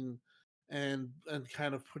gaming, and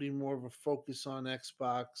kind of putting more of a focus on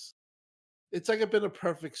Xbox. It's like it's been a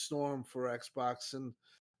perfect storm for Xbox, and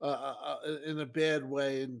in a bad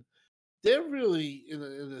way. And they're really in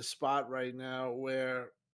a spot right now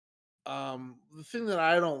where the thing that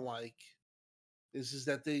I don't like is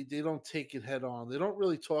that they don't take it head on. They don't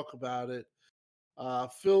really talk about it.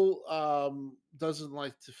 Phil doesn't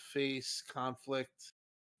like to face conflict,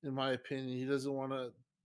 in my opinion. He doesn't want to.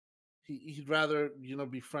 He'd rather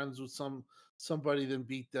be friends with somebody than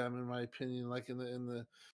beat them, in my opinion. Like in the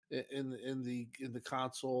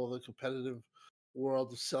console, the competitive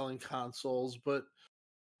world of selling consoles, but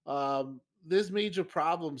there's major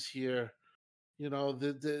problems here.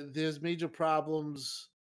 There's major problems,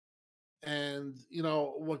 and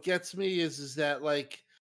what gets me is that like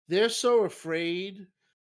they're so afraid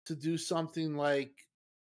to do something like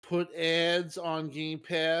put ads on Game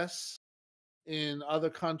Pass in other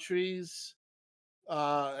countries,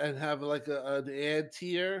 and have like an ad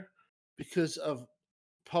tier because of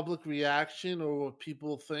public reaction or what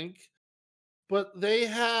people think. But they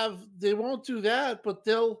won't do that, but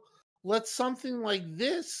they'll let something like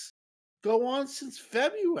this go on since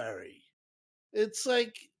February. It's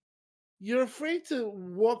like you're afraid to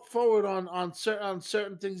walk forward on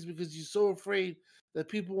certain things because you're so afraid that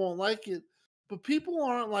people won't like it. But people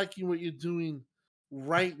aren't liking what you're doing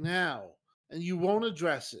right now, and you won't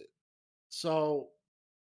address it. So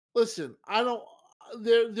listen, I don't.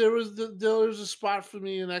 There's a spot for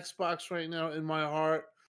me in Xbox right now in my heart.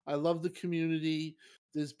 I love the community.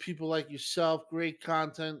 There's people like yourself, great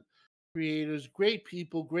content creators, great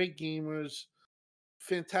people, great gamers,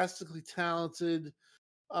 fantastically talented.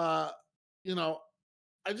 Uh, you know,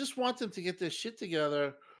 I just want them to get their shit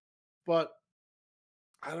together, but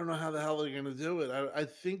I don't know how the hell they're going to do it. I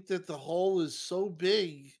think that the hole is so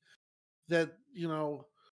big that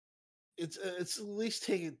it's at least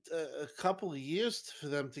taken a couple of years for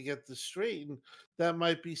them to get this straight, and that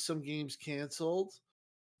might be some games canceled.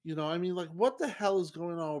 I mean, like, what the hell is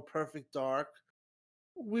going on with Perfect Dark?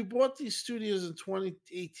 We bought these studios in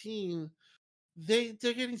 2018. They're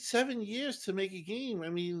getting 7 years to make a game. I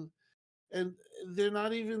mean, and they're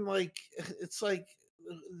not even like it's like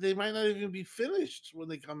they might not even be finished when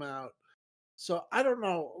they come out. So I don't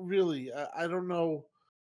know, really. I don't know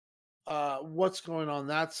what's going on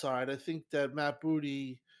that side. I think that Matt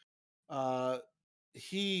Booty, I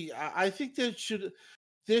think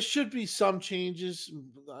there should be some changes.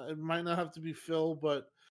 It might not have to be Phil, but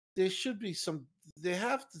there should be some. They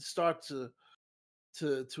have to start to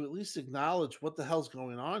at least acknowledge what the hell's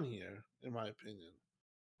going on here, in my opinion.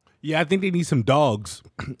 Yeah, I think they need some dogs.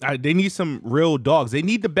 They need some real dogs. They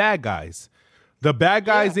need the bad guys. The bad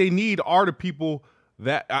guys they need are the people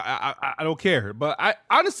that I don't care. But I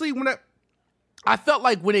honestly, I felt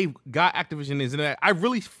like when they got Activision, I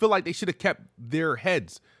really feel like they should have kept their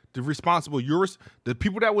heads. The responsible, the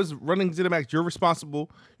people that was running ZeniMax, you're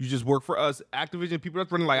responsible. You just work for us. Activision people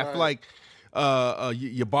that's running, like, right. I feel like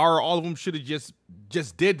Ybarra, all of them should have just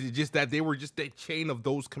did it. Just that they were just that chain of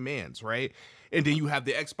those commands, right? And then you have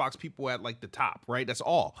the Xbox people at like the top, right? That's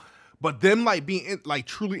all. But them like being like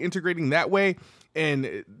truly integrating that way, and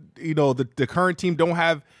the current team don't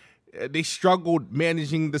have. They struggled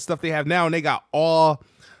managing the stuff they have now, and they got all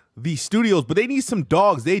these studios, but they need some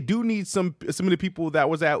dogs. They do need some of the people that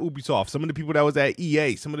was at Ubisoft, some of the people that was at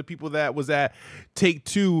EA, some of the people that was at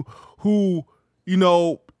Take-Two who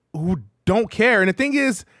don't care. And the thing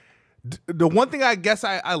is, The one thing I guess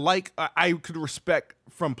I like, I could respect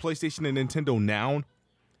from PlayStation and Nintendo now,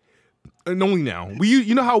 and only now.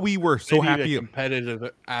 You know how we were so They need happy. a competitive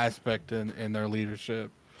aspect in their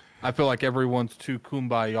leadership. I feel like everyone's too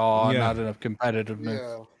kumbaya, not enough competitiveness.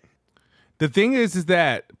 Yeah. The thing is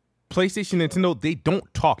that PlayStation and Nintendo, they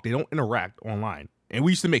don't talk, they don't interact online, and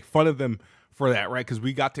we used to make fun of them for that, right? Because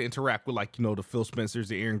we got to interact with, like, you know, the Phil Spencers,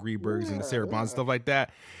 the Aaron Greenbergs, and the Sarah Bonds, stuff like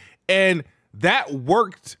that, and that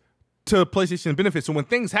worked to PlayStation benefit. So when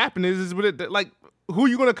things happen, is like, who are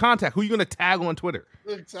you going to contact? Who are you going to tag on Twitter?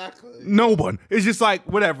 Exactly. No one. It's just like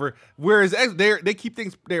whatever. Whereas they keep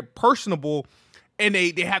things, they're personable, and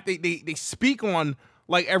they speak on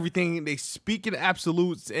like everything. They speak in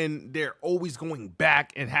absolutes, and they're always going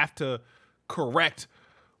back and have to correct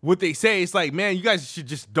what they say. It's like, man, you guys should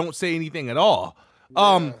just don't say anything at all.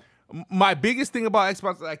 Yeah. My biggest thing about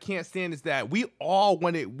Xbox that I can't stand is that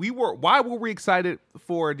why were we excited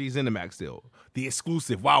for the ZeniMax deal? The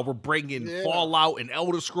exclusive. Wow, we're bringing Fallout and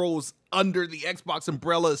Elder Scrolls under the Xbox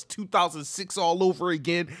umbrella. It's 2006 all over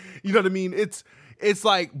again. You know what I mean? It's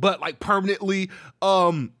like, but like permanently.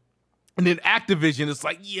 And then Activision, it's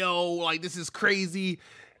like, yo, like this is crazy.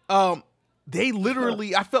 They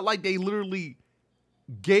literally, I felt like they literally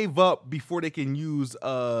gave up before they can use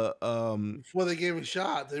before they gave a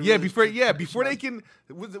shot. Before they can,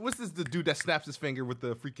 what's this, the dude that snaps his finger with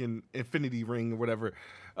the freaking infinity ring or whatever,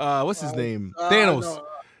 what's his name? Thanos.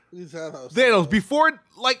 Thanos. Before,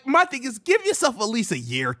 like, my thing is, give yourself at least a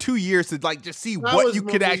year, 2 years to like just see what you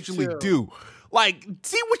could actually do. Like,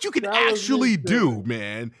 see what you can actually do,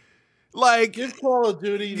 man. Like, give Call of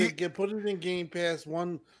Duty to put it in Game Pass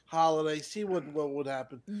one holiday, see what would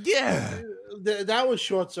happen. Yeah, that was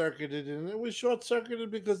short circuited, and it was short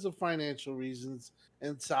circuited because of financial reasons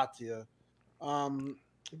and Satya.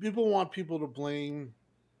 People want people to blame.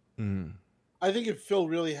 I think if Phil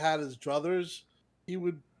really had his druthers, he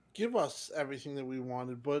would give us everything that we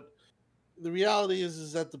wanted. But the reality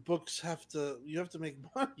is that the books you have to make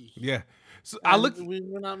money. Yeah. So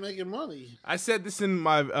we're not making money. I said this in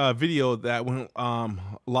my video that went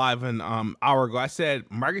live an hour ago. I said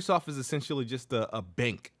Microsoft is essentially just a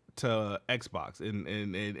bank to Xbox,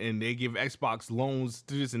 and they give Xbox loans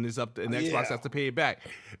to this, and it's up to, and Xbox has to pay it back.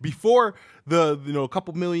 Before a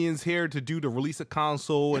couple millions here to release a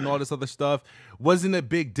console and all this other stuff wasn't a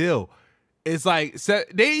big deal. It's like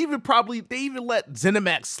they even let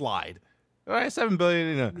ZeniMax slide. All right, $7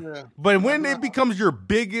 billion. But when it becomes your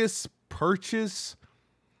biggest purchase,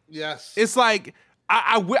 yes, it's like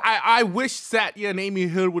I wish Satya and Amy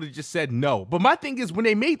Hood would have just said no. But my thing is, when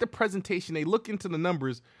they made the presentation, they look into the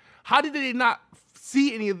numbers. How did they not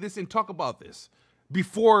see any of this and talk about this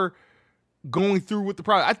before going through with the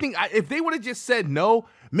product? I think if they would have just said no,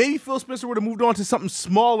 maybe Phil Spencer would have moved on to something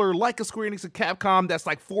smaller like a Square Enix and Capcom that's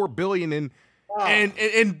like $4 billion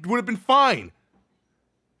and would have been fine.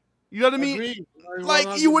 You know what I mean? Agreed.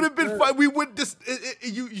 Like, you would have been fine. We would just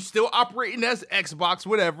you still operating as Xbox,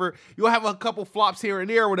 whatever. You'll have a couple flops here and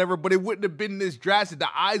there or whatever, but it wouldn't have been this drastic. The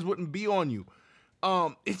eyes wouldn't be on you.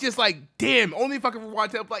 It's just like, damn, only if I could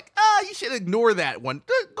rewind to like, you should ignore that one.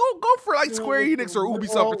 Go for like Square Enix or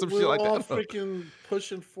Ubisoft or some shit like that. We're all freaking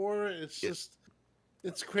pushing for it. It's just,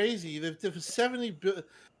 it's crazy. If 70 billion,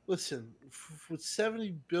 listen, with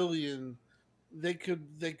 70 billion, they could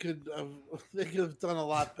have done a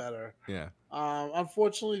lot better. Yeah.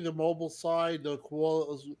 Unfortunately, the mobile side, the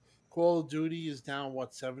Call of Duty is down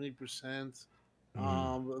 70%.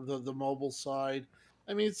 The mobile side.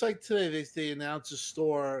 I mean, it's like today they announce a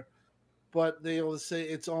store, but they will say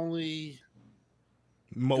it's only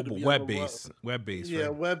mobile, web-based. Yeah,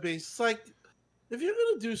 right? Web-based. It's like, if you're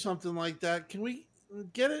gonna do something like that, can we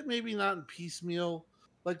get it maybe not in piecemeal?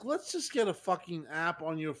 Like, let's just get a fucking app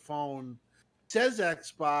on your phone, says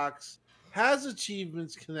Xbox, has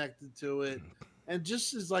achievements connected to it, and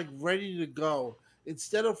just is like ready to go.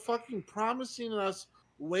 Instead of fucking promising us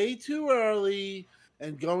way too early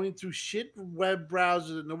and going through shit web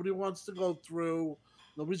browser that nobody wants to go through,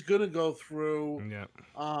 nobody's gonna go through. Yeah.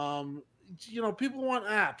 People want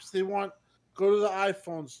apps. They want, go to the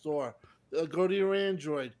iPhone store, go to your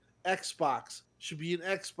Android. Xbox should be an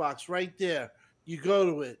Xbox right there. You go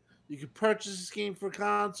to it. You can purchase this game for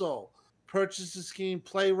console. Purchase this game,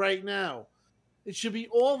 play right now. It should be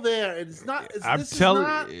all there. And it's not.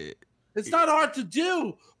 It's not hard to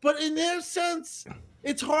do, but in their sense,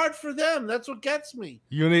 it's hard for them. That's what gets me.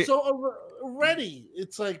 So already,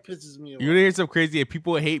 it's like pisses me off. You want to hear something crazy? And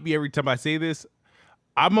people hate me every time I say this.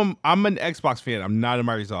 I'm an Xbox fan. I'm not a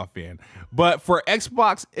Microsoft fan. But for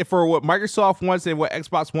Xbox, for what Microsoft wants and what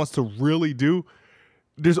Xbox wants to really do,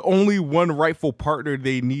 there's only one rightful partner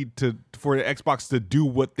they need for the Xbox to do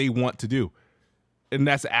what they want to do, and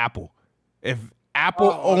that's Apple. If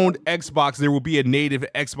Apple owned Xbox, there will be a native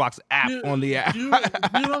Xbox app on the app. You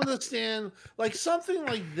don't understand? Like something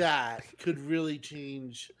like that could really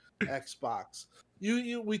change Xbox.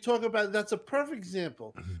 We talk about that's a perfect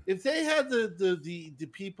example. If they had the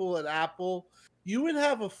people at Apple, you would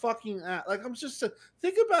have a fucking app. Like I'm just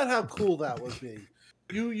think about how cool that would be.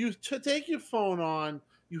 You take your phone on.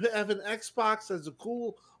 You have an Xbox as a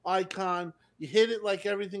cool icon. You hit it like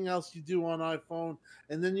everything else you do on iPhone,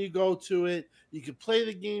 and then you go to it. You could play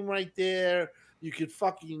the game right there. You could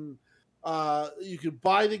fucking you could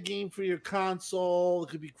buy the game for your console. It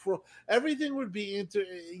could be everything would be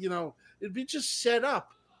it'd be just set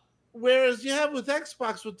up. Whereas you have with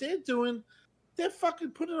Xbox, what they're doing, they're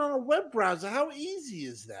fucking putting it on a web browser. How easy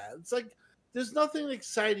is that? It's like there's nothing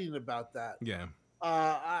exciting about that. Yeah.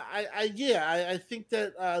 I think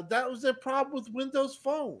that that was their problem with Windows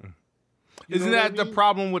Phone. Isn't that the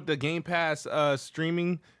problem with the Game Pass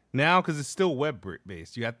streaming now? Because it's still web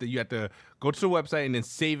based. You have to go to the website and then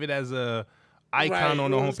save it as a icon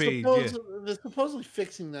on the homepage. They're supposedly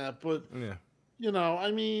fixing that, but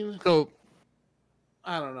I mean,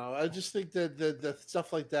 I don't know. I just think that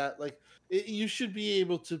stuff like that, like you should be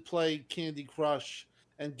able to play Candy Crush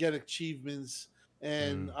and get achievements,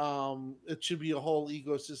 and it should be a whole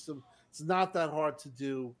ecosystem. It's not that hard to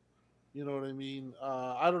do. You know what I mean?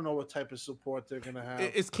 I don't know what type of support they're going to have.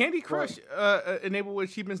 Is Candy Crush enabled with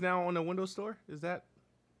achievements now on the Windows Store? Is that?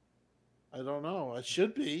 I don't know. It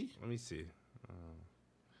should be. Let me see.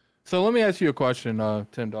 So let me ask you a question,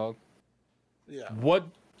 TimDog. Yeah. What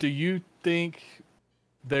do you think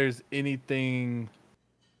there's anything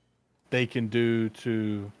they can do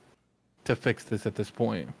to fix this at this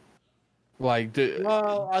point? Like,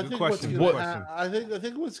 I think what's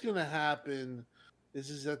going to happen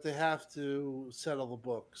is that they have to settle the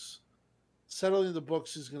books. Settling the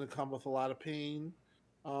books is going to come with a lot of pain.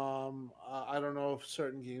 I don't know if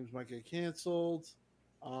certain games might get canceled.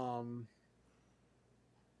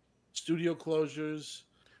 Studio closures.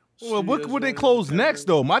 Well, what would they close next,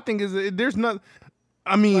 though? My thing is, there's not.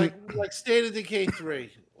 I mean, like State of Decay 3.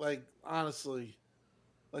 Like, honestly,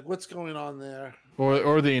 like what's going on there?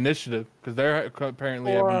 Or the Initiative, because they're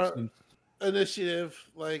apparently having Initiative,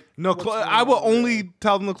 like no, I will only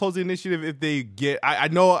tell them to close the Initiative if they get. I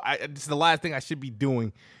know it's the last thing I should be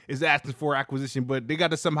doing is asking for acquisition, but they got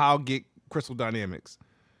to somehow get Crystal Dynamics.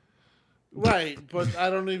 Right, but I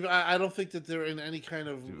don't think that they're in any kind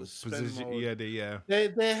of position. Mode. Yeah,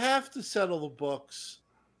 they have to settle the books,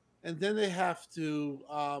 and then they have to.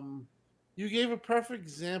 You gave a perfect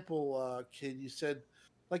example, kid. You said,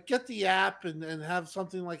 like, get the app and have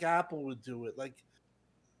something like Apple would do it, like.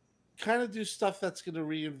 Kind of do stuff that's going to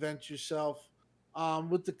reinvent yourself.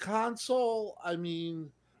 With the console, I mean,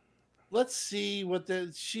 let's see what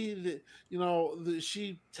she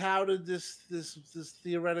touted this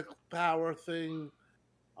theoretical power thing.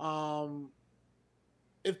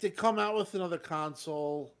 If they come out with another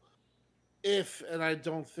console, and I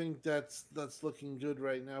don't think that's looking good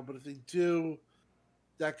right now, but if they do,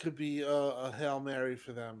 that could be a Hail Mary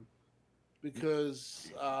for them,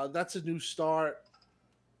 because that's a new start.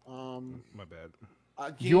 My bad.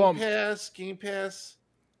 Game Pass.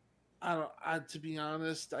 To be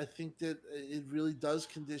honest, I think that it really does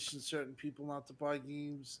condition certain people not to buy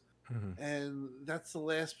games, and that's the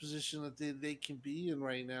last position that they can be in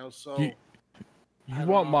right now. So, you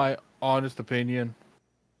want my honest opinion?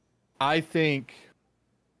 I think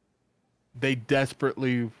they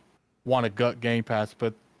desperately want to gut Game Pass,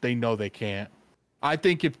 but they know they can't. I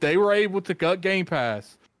think if they were able to gut Game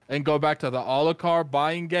Pass and go back to the a la carte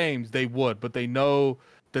buying games, they would, but they know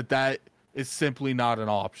that is simply not an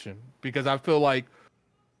option, because I feel like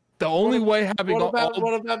the only way having what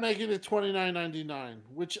about making it $29.99?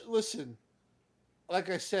 Which, listen, like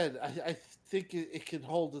I said, I think it can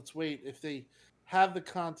hold its weight if they have the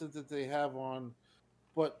content that they have on,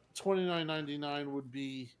 but $29.99 would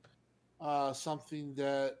be something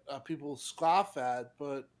that people scoff at,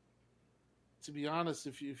 but to be honest,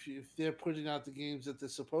 if they're putting out the games that they're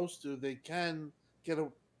supposed to, they can get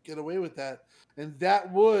away with that, and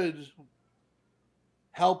that would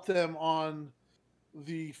help them on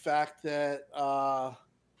the fact that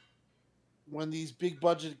when these big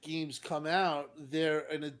budget games come out, they're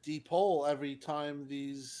in a deep hole every time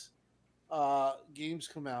these games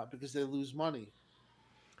come out because they lose money.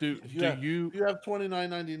 If you have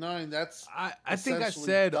 $29.99, that's I think I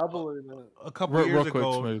said doubling a couple years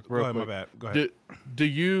ago. Smooth, go ahead, my bad. Go ahead. Do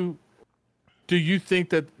you think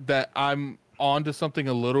that I'm onto something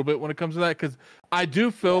a little bit when it comes to that? Because I do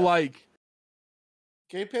feel like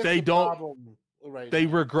Game Pass they is a don't. problem right They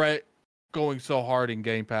now. regret going so hard in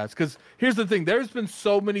Game Pass. Because here's the thing: there's been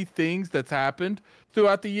so many things that's happened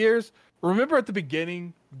throughout the years. Remember at the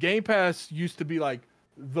beginning, Game Pass used to be like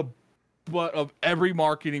the butt of every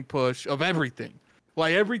marketing push of everything.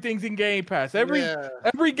 Like everything's in Game Pass.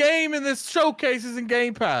 Every game in this showcase is in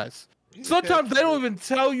Game Pass. Sometimes they don't even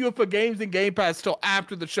tell you if a game's in Game Pass till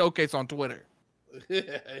after the showcase on Twitter.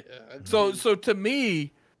 So to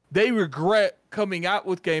me, they regret coming out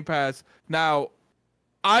with Game Pass. Now,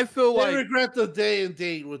 I feel they like regret the day and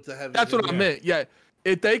date with the heavy. That's what I meant. Yeah,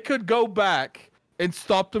 if they could go back and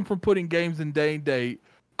stop them from putting games in day and date,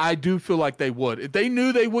 I do feel like they would. If they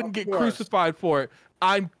knew they wouldn't get crucified for it,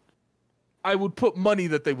 I would put money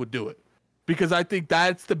that they would do it, because I think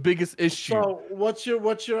that's the biggest issue. So what's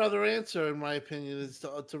your other answer? In my opinion, is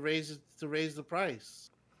to raise the price.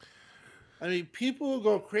 I mean, people will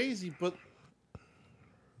go crazy, but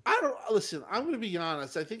I don't listen. I'm going to be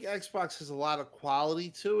honest. I think Xbox has a lot of quality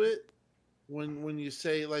to it. When you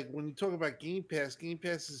say, like, when you talk about Game Pass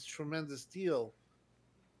is a tremendous deal,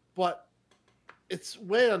 but it's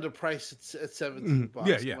way underpriced at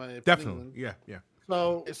 $17. Yeah, definitely. Yeah.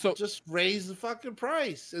 So just raise the fucking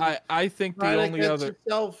price. And I think the only other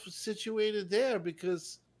yourself situated there,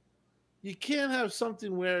 because you can't have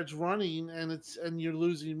something where it's running and you're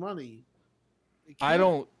losing money. I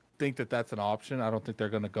don't think that's an option. I don't think they're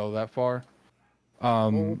going to go that far.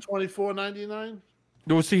 $24.99.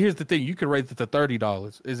 Well, see, here's the thing: you could raise it to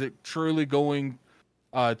 $30. Is it truly going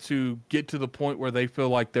to get to the point where they feel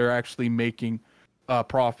like they're actually making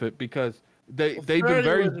profit? Because they've been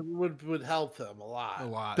very would help them a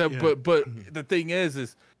lot. But the thing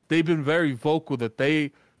is they've been very vocal that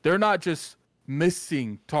they're not just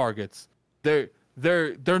missing targets. They're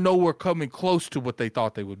nowhere coming close to what they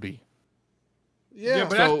thought they would be. Yeah,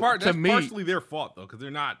 but that's partially their fault though, because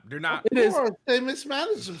they're not. It is. They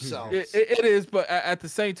mismanage themselves. It is, but at the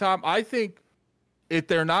same time, I think if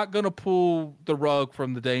they're not going to pull the rug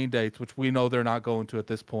from the day and dates, which we know they're not going to at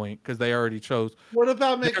this point because they already chose. What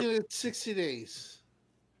about making it 60 days?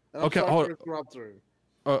 Okay,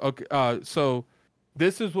 so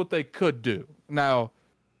this is what they could do. Now,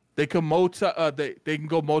 they can they can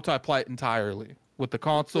go multi-plat entirely with the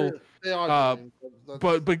console. They are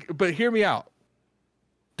but hear me out.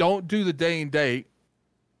 Don't do the day and date.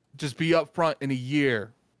 Just be upfront. In a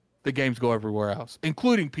year, the games go everywhere else,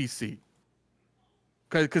 including PC.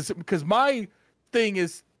 Because my thing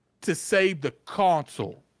is to save the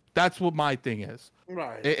console. That's what my thing is.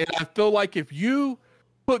 Right. And I feel like if you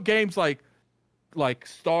put games like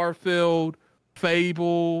Starfield,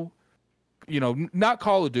 Fable, not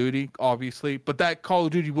Call of Duty, obviously, but that Call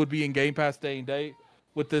of Duty would be in Game Pass day and date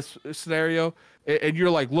with this scenario. And you're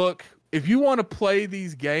like, look, if you want to play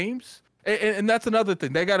these games, and that's another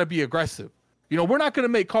thing, they got to be aggressive. We're not going to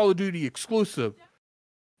make Call of Duty exclusive,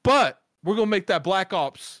 but we're going to make that Black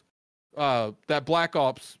Ops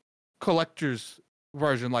collector's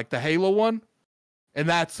version, like the Halo one, and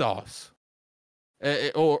that's us.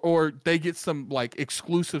 Or they get some like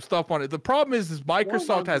exclusive stuff on it. The problem is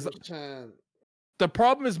Microsoft 100%. The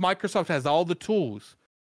problem is Microsoft has all the tools,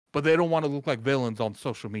 but they don't want to look like villains on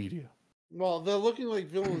social media. Well, they're looking like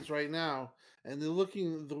villains right now, and they're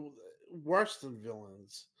looking worse than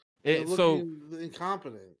villains. They're looking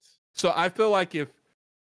incompetent. So I feel like if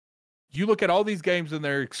you look at all these games and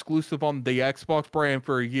they're exclusive on the Xbox brand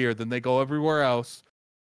for a year, then they go everywhere else.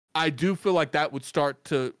 I do feel like that would start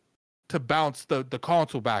to bounce the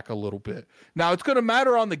console back a little bit. Now, it's going to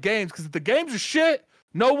matter on the games, because if the games are shit,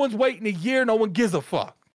 no one's waiting a year, no one gives a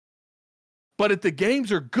fuck. But if the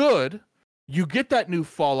games are good, you get that new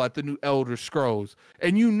Fallout, the new Elder Scrolls,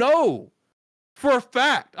 and for a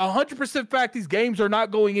fact, 100% fact, these games are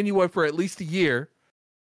not going anywhere for at least a year,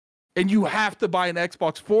 and you have to buy an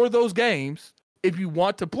Xbox for those games if you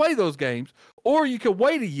want to play those games, or you can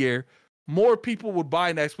wait a year. More people would buy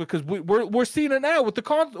an Xbox, because we're seeing it now with the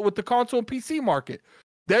console and PC market.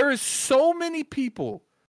 There is so many people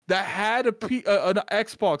that had an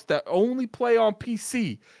Xbox that only play on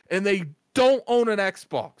PC, and they don't own an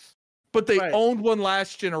Xbox, but they owned one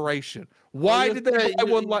last generation. Why did they buy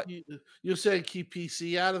one? You're saying keep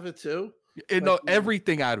PC out of it too? No,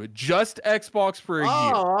 everything out of it. Just Xbox for a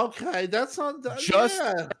year. Oh, okay. That's not just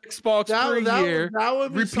Xbox for a year. That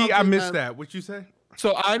would be Repeat. I missed that. What'd you say?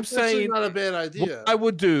 So I'm saying not a bad idea. What I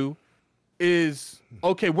would do is,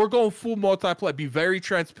 okay, we're going full multiplayer. Be very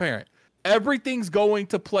transparent. Everything's going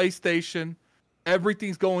to PlayStation.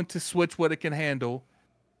 Everything's going to Switch, what it can handle.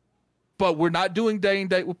 But we're not doing day and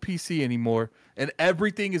date with PC anymore. And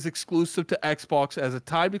everything is exclusive to Xbox as a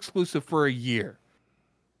timed exclusive for a year.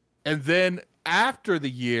 And then after the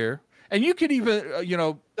year, And you could even,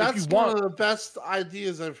 that's if you one want, of the best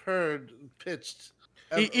ideas I've heard pitched.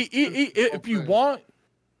 If you want,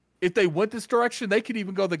 if they went this direction, they could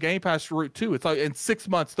even go the Game Pass route too. It's like in 6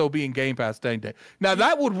 months they'll be in Game Pass day and day. Now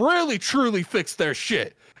that would really truly fix their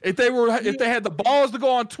shit. If they had the balls to go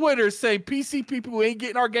on Twitter saying PC people ain't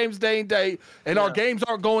getting our games day and day, and our games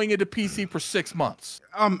aren't going into PC for 6 months.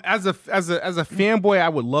 As a fanboy, I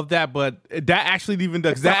would love that, but that actually even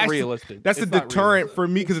does that. Realistic. That's a deterrent for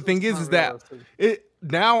me because the thing is that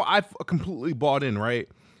now I've completely bought in, right?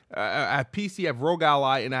 I have PC, I have Rogue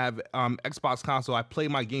Ally, and I have Xbox console. I play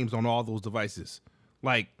my games on all those devices,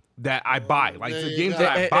 like that I buy, like the games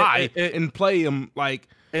that I buy and play them, like.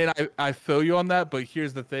 And I feel you on that, but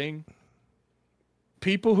here's the thing: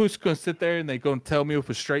 people who's gonna sit there and they gonna tell me with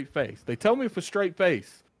a straight face,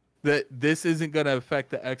 that this isn't gonna affect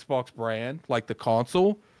the Xbox brand, like the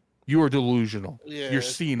console. You are delusional. You're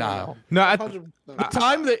senile. No,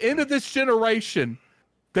 the end of this generation.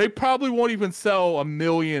 They probably won't even sell 1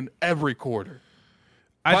 million every quarter.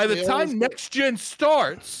 By the time next gen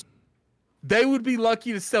starts, they would be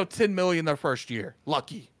lucky to sell 10 million their first year.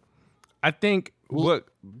 Lucky. I think because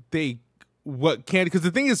the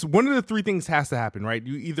thing is, one of the three things has to happen, right?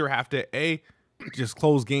 You either have to A, just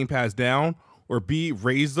close Game Pass down, or B,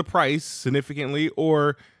 raise the price significantly,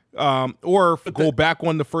 or go back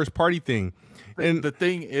on the first party thing. And the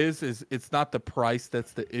thing is it's not the price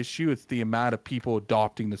that's the issue; it's the amount of people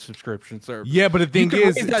adopting the subscription service. Yeah, but the thing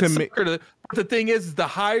is, the thing is, the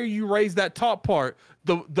higher you raise that top part,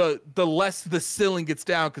 the less the ceiling gets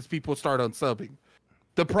down because people start unsubbing.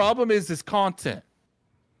 The problem is content,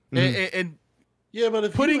 and yeah, but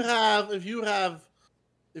if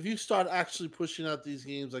you start actually pushing out these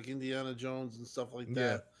games like Indiana Jones and stuff like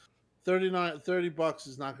that. $30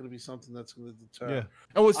 is not going to be something that's going to deter.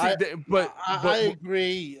 Yeah. I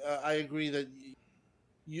agree. I agree that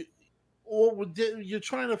you're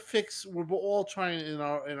trying to fix. We're all trying in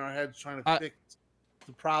our heads trying to fix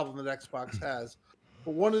the problem that Xbox has.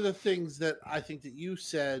 But one of the things that I think that you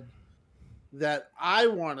said that I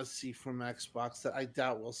want to see from Xbox that I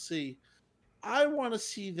doubt we'll see, I want to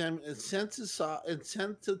see them incentivize.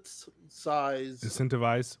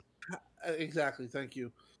 Exactly. Thank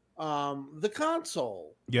you. The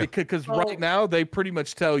console. Yeah. Because right now they pretty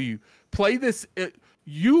much tell you play this.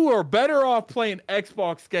 You are better off playing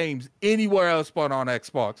Xbox games anywhere else but on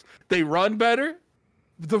Xbox. They run better.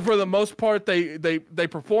 For the most part, they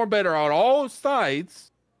perform better on all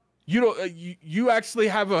sides. You actually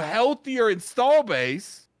have a healthier install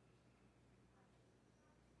base.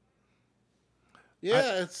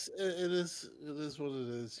 Yeah, it is what it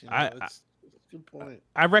is. It's good point.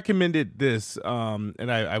 I recommended this,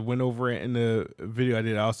 and I went over it in the video I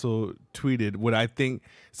did. I also tweeted what I think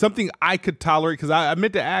something I could tolerate, because I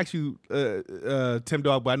meant to ask you,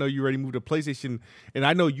 TimDog, but I know you already moved to PlayStation, and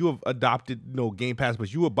I know you have adopted Game Pass,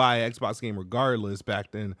 but you would buy an Xbox game regardless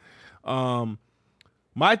back then.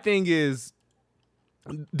 My thing is,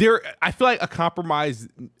 I feel like a compromise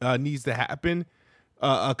needs to happen,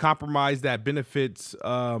 a compromise that benefits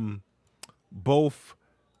both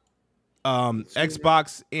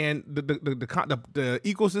Xbox and the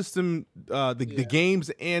ecosystem, the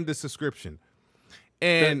games and the subscription.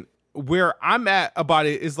 And where I'm at about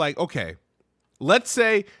it is like, okay, let's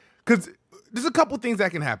say, because there's a couple things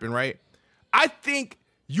that can happen, right? I think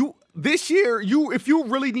this year, if you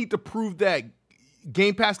really need to prove that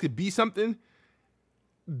Game Pass could be something,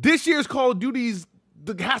 this year's Call of Duty's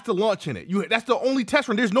has to launch in it. That's the only test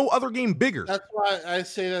run. There's no other game bigger. That's why I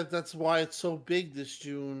say that. That's why it's so big this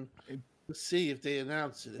June. To see if they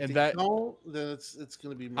announce it. If they don't, then it's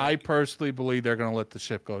going to be. I personally believe they're going to let the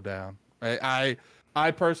ship go down. I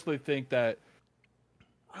personally think that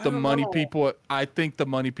I think the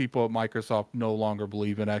money people at Microsoft no longer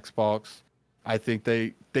believe in Xbox. I think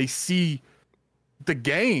they see the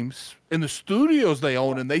games and the studios they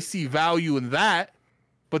own, and they see value in that.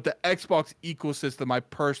 But the Xbox ecosystem, I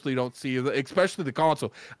personally don't see, especially the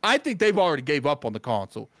console. I think they've already gave up on the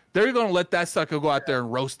console. They're going to let that sucker go out there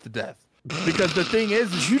and roast to death. Because the thing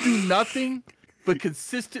is you do nothing but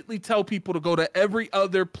consistently tell people to go to every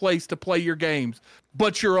other place to play your games,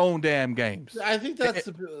 but your own damn games. I think that's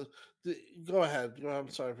go ahead. I'm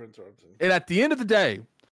sorry for interrupting. And at the end of the day,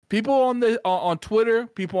 people on Twitter,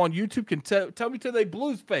 people on YouTube can tell me till they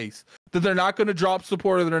blue face that they're not going to drop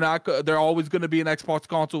support, or they're always going to be an Xbox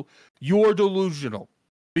console. You're delusional,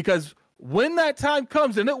 because when that time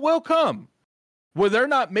comes, and it will come, where they're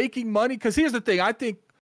not making money. Because here's the thing, I think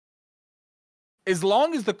as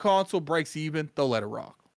long as the console breaks even, they'll let it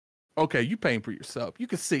rock. Okay, you paying for yourself. You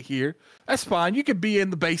can sit here. That's fine. You can be in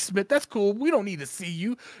the basement. That's cool. We don't need to see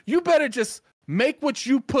you. You better just make what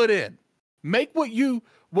you put in. Make what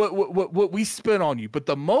we spend on you. But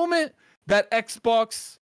the moment that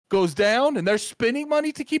Xbox goes down and they're spending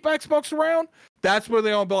money to keep Xbox around, that's where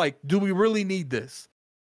they all be like, do we really need this?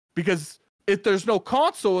 Because if there's no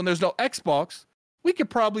console and there's no Xbox, we could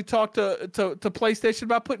probably talk to PlayStation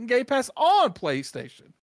about putting Game Pass on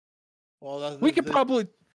PlayStation. Well, we could probably,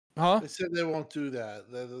 They said they won't do that.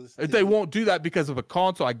 They won't do that because of a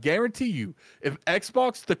console. I guarantee you, if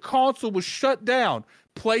Xbox, the console was shut down,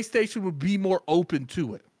 PlayStation would be more open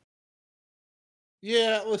to it.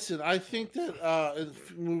 Yeah, listen, I think that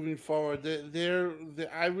moving forward,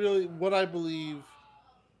 what I believe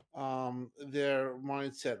their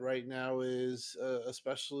mindset right now is,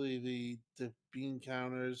 especially the bean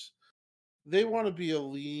counters, they want to be a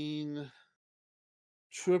lean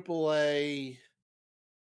AAA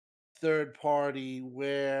third party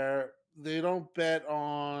where they don't bet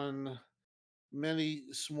on many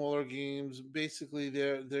smaller games. Basically,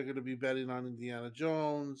 they're going to be betting on Indiana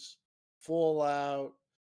Jones, Fallout,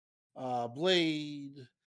 Blade,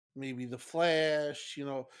 maybe The Flash.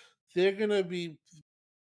 They're going to be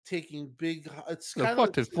taking big. It's the kind fuck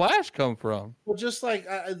of did Flash come from? well, just like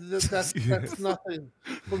that's nothing.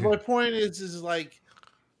 But my point is like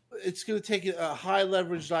it's going to take a high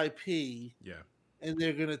leveraged IP. Yeah. And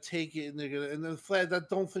they're gonna take it, and then Flash. I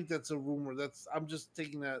don't think that's a rumor. I'm just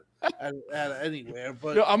taking that at anywhere.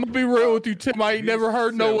 But yo, I'm gonna be real with you, Tim. I ain't never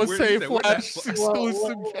heard no one say Flash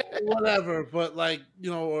exclusive. Whatever, but like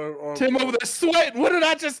or Tim over there sweating. What did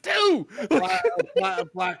I just do?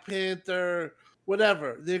 Black Panther,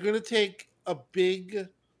 whatever. They're gonna take a big,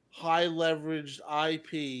 high leveraged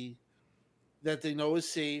IP that they know is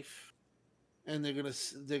safe, and they're gonna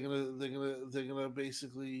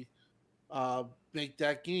basically make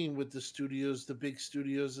that game with the big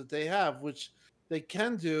studios that they have, which they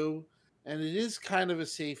can do, and it is kind of a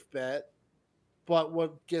safe bet. But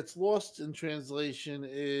what gets lost in translation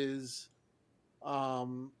is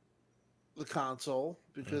the console,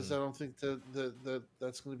 because I don't think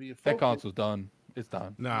that's going to be a focus. That console's done. It's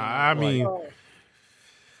done. Nah, I mean,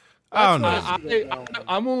 I don't know.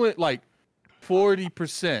 I'm only like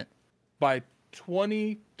 40% by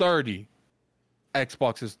 2030.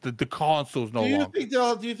 Xbox is the console's no longer.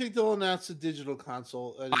 Do you think they'll announce a digital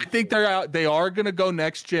console? I think they are going to go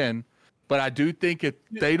next gen, but I do think if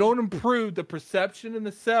they don't improve the perception and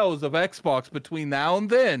the sales of Xbox between now and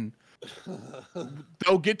then,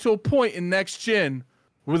 they'll get to a point in next gen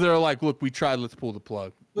where they're like, "Look, we tried. Let's pull the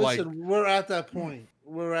plug." Listen, we're at that point.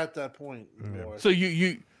 Yeah. Boy. So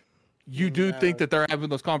you do think that they're having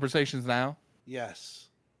those conversations now? Yes.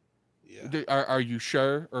 Yeah. Are you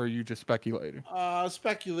sure, or are you just speculating?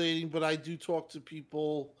 Speculating, but I do talk to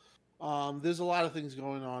people. There's a lot of things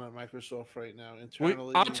going on at Microsoft right now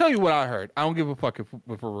internally. I'll tell you what I heard. I don't give a fuck if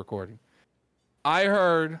we're recording. I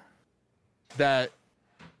heard that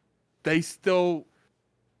they're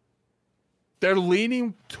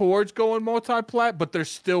leaning towards going multi-plat, but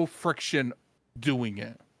there's still friction doing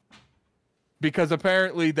it. Because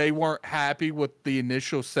apparently they weren't happy with the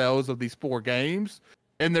initial sales of these 4 games.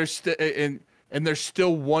 And they're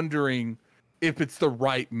still wondering if it's the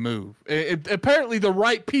right move. Apparently, the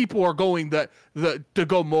right people are going to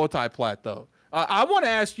go multi-plat though. I want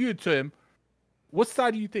to ask you, Tim, what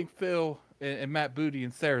side do you think Phil and Matt Booty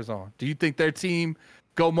and Sarah's on? Do you think their team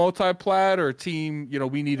go multi-plat or team?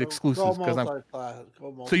 We need exclusives because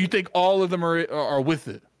So you think all of them are with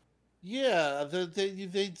it? Yeah,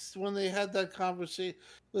 they when they had that conversation.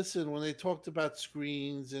 Listen, when they talked about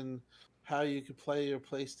screens and how you could play your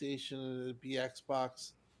PlayStation and it'd be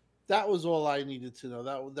Xbox, that was all I needed to know.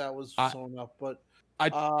 That was sewn up. But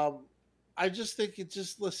I just think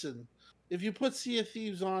listen, if you put Sea of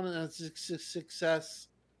Thieves on and it's a success,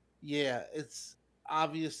 yeah, it's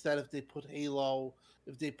obvious that if they put Halo,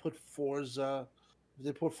 if they put Forza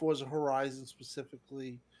Horizon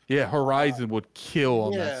specifically. Yeah, Horizon would kill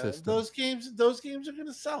on that system. Those games are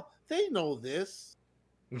gonna sell. They know this.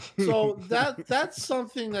 So that's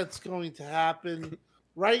something that's going to happen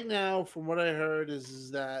right now. From what I heard, is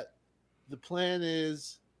that the plan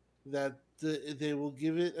is that they will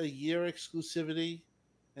give it a year exclusivity,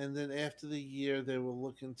 and then after the year, they will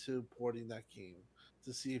look into porting that game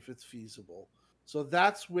to see if it's feasible. So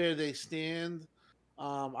that's where they stand.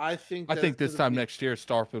 I think this time next year,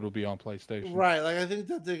 Starfield will be on PlayStation. Right, like I think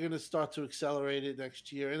that they're going to start to accelerate it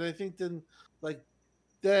next year, and I think then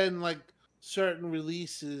certain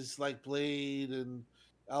releases like Blade and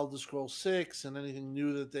Elder Scrolls 6 and anything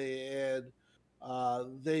new that they add,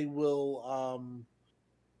 they will,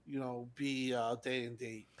 be day and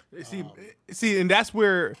date. See, and that's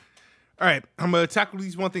where. All right, I'm gonna tackle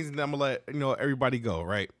these one things, and then I'm gonna let everybody go.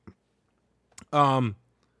 Right.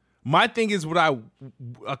 My thing is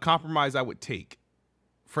a compromise I would take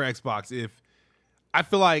for Xbox. If I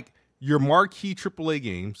feel like your marquee AAA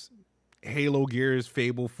games, Halo, Gears,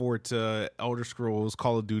 Fable, Forza, Elder Scrolls,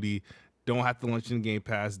 Call of Duty, don't have to launch in Game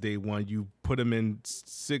Pass day one. You put them in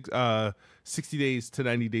 60 days to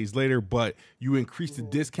 90 days later, but you increase the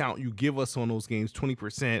discount you give us on those games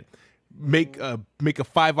 20%. Make a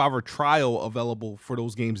 5-hour trial available for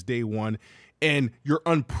those games day one. And your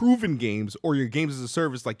unproven games or your games as a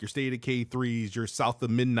service, like your State of K3s, your South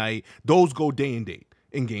of Midnight, those go day and date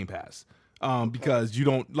in Game Pass. Because you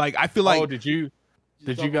don't like. I feel like. Oh, did you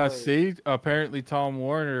guys see? Apparently, Tom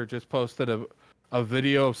Warner just posted a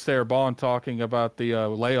video of Sarah Bond talking about the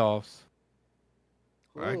layoffs.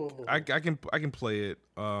 I can play it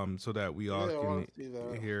so that we all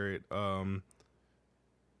can hear it.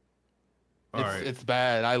 It's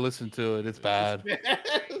bad. I listened to it. It's bad.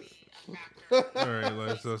 All right,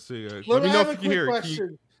 let's see. Let me know if you can hear it.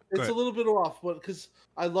 It's a little bit off, but because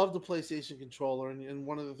I love the PlayStation controller, and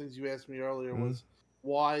one of the things you asked me earlier was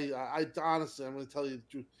why. I honestly, I'm going to tell you the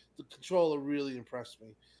truth. The controller really impressed me.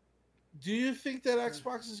 Do you think that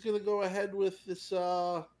Xbox is going to go ahead with this?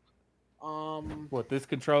 What, this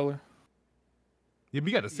controller? Yeah,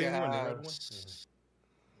 we got the same one. The red one.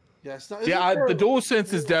 Yes. The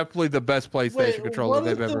DualSense is definitely the best PlayStation controller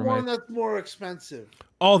they've ever made. What is the one that's more expensive?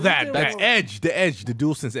 Oh, the Edge, the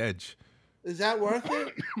DualSense Edge. Is that worth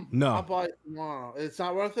it? No. I'll buy it tomorrow. It's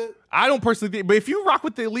not worth it? I don't personally think, but if you rock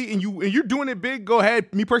with the Elite and you're doing it big, go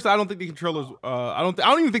ahead. Me personally, I don't think the controllers. I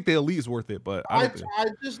don't even think the Elite is worth it. But I'm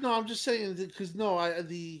just saying because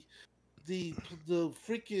the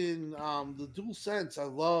freaking the DualSense. I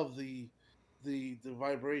love the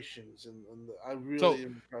vibrations and I really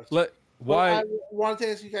am impressed. I wanted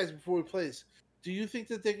to ask you guys before we play this. Do you think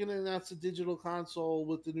that they're going to announce a digital console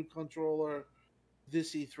with the new controller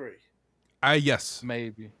this E3? Yes.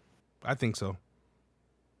 Maybe. I think so.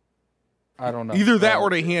 I don't know. Either that or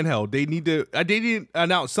the handheld. They need to. They didn't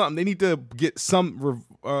announce something. They need to get some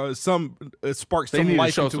spark some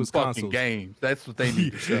life into his consoles. Games. That's what they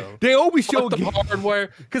need to show. They always show the hardware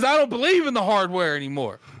because I don't believe in the hardware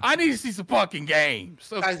anymore. I need to see some fucking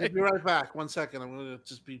games. Okay? Guys, I'll be right back. 1 second. I'm going to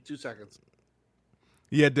just be 2 seconds.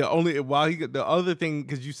 Yeah. The other thing,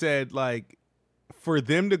 because you said like for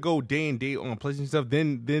them to go day and date on PlayStation stuff,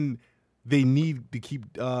 then they need to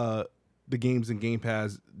keep the games in Game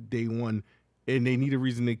Pass day one, and they need a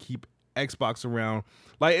reason to keep Xbox around.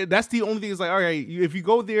 Like that's the only thing. Is like, all right, if you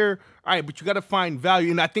go there, all right, but you got to find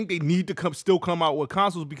value, and I think they need to still come out with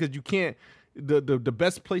consoles because you can't. The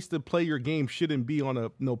best place to play your game shouldn't be on a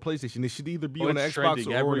PlayStation. It should either be on the Xbox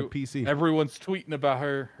or a PC. Everyone's tweeting about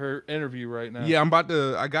her interview right now. Yeah,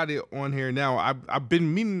 I got it on here now. I've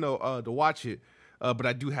been meaning to watch it. But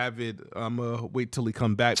I do have it. I'm gonna wait till he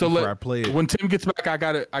come back before I play it. When Tim gets back,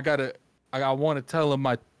 I want to tell him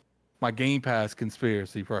my Game Pass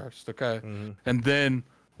conspiracy first, okay? Mm-hmm. And then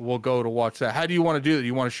we'll go to watch that. How do you want to do that?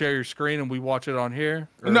 You want to share your screen and we watch it on here?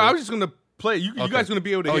 Or? No, I was just gonna play. You guys gonna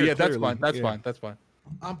be able to hear it clearly. That's fine. That's fine.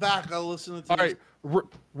 I'm back. I'll listen to. All right,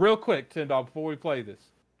 real quick, TimDog, before we play this.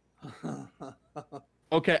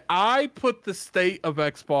 Okay, I put the state of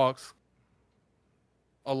Xbox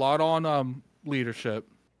a lot on leadership,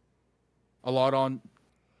 a lot on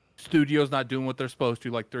studios not doing what they're supposed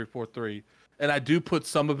to, like 343, and I do put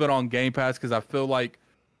some of it on Game Pass because I feel like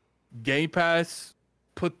Game Pass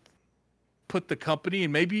put the company,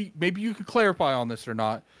 and maybe you can clarify on this or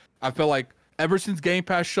not. I feel like ever since Game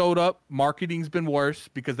Pass showed up, marketing's been worse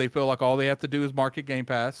because they feel like all they have to do is market Game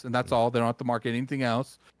Pass, and that's all. They don't have to market anything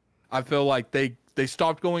else. I feel like they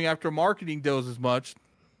stopped going after marketing deals as much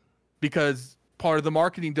because part of the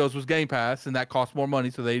marketing deals was Game Pass, and that cost more money,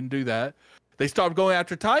 so they didn't do that. They stopped going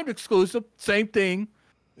after timed exclusive, same thing,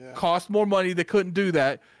 cost more money, they couldn't do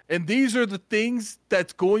that. And these are the things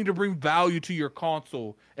that's going to bring value to your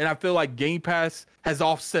console. And I feel like Game Pass has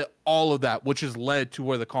offset all of that, which has led to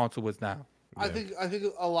where the console is now. I think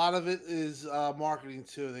a lot of it is marketing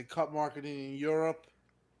too. They cut marketing in Europe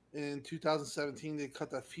in 2017. They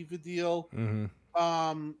cut that FIFA deal. Mm-hmm.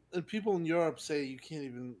 And people in Europe say you can't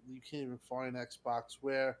even find Xbox,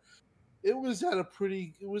 where it was at a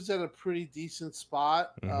pretty decent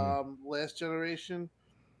spot last generation.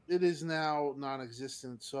 It is now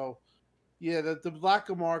non-existent. So yeah, the lack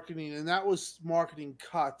of marketing, and that was marketing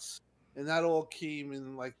cuts, and that all came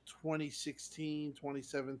in like 2016,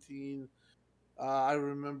 2017. I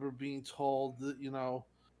remember being told that,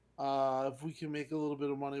 if we can make a little bit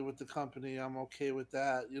of money with the company, I'm okay with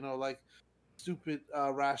that. Like stupid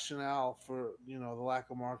rationale for the lack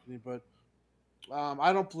of marketing. But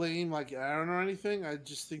I don't blame like Aaron or anything. I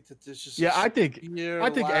just think that there's just I think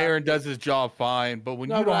lack. Aaron does his job fine, but when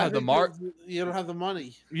you don't have the you don't have the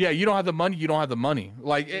money. Yeah, you don't have the money. You don't have the money.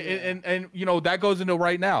 Like, and you know that goes into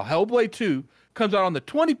right now. Hellblade 2 comes out on the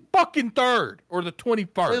 23rd or the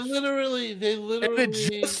 21st. They literally. And it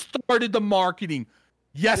just started the marketing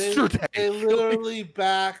yesterday. They literally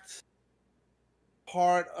backed.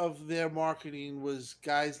 Part of their marketing was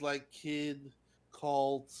guys like Kid,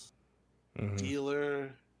 Cult,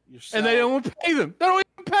 Dealer, yourself. And they don't pay them. They don't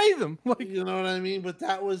even pay them. Like, you know what I mean? But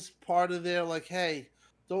that was part of their like, hey,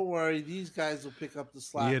 don't worry, these guys will pick up the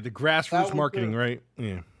slack. Yeah, the grassroots marketing, right?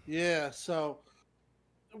 Yeah. Yeah. So,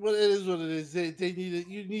 what it is, what it is. They need it.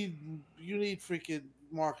 You need freaking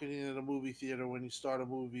marketing in a movie theater when you start a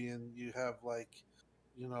movie and you have like,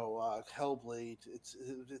 you know, Hellblade. It's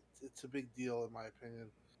a big deal in my opinion,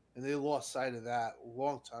 and they lost sight of that a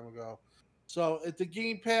long time ago. So at the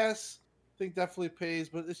Game Pass, I think definitely pays,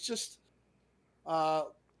 but it's just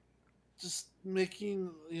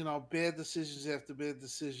making, you know, bad decisions after bad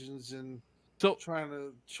decisions, and so trying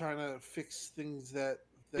to fix things that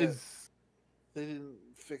they didn't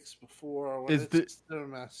fix before. It's a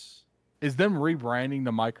mess. Is them rebranding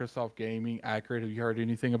the Microsoft Gaming accurate? Have you heard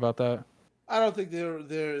anything about that? I don't think they're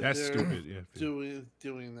stupid. Yeah,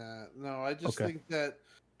 doing that. No, I just think that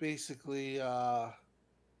basically there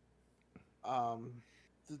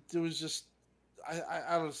was just I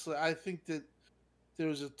honestly I think that there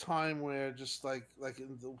was a time where just like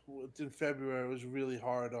in February it was really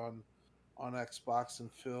hard on Xbox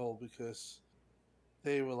and Phil because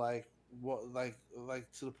they were like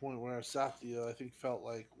to the point where Satya I think felt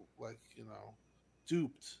like you know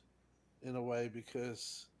duped in a way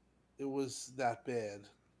because it was that bad.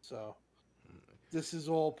 So this is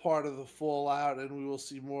all part of the fallout, and we will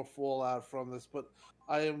see more fallout from this. But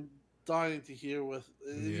I am dying to hear if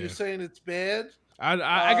you're saying it's bad.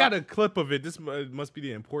 I got a clip of it. This must be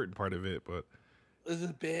the important part of it, but is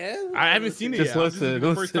it bad? I haven't seen it yet. Listen,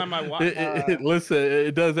 the first time I watched it. Listen,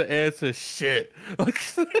 it doesn't answer shit. One of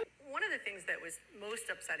the things that was most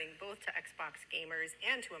upsetting both to Xbox gamers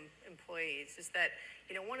and to employees is that,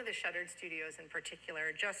 you know, one of the shuttered studios in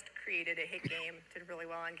particular just created a hit game, did really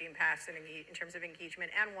well on Game Pass in terms of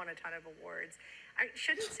engagement, and won a ton of awards.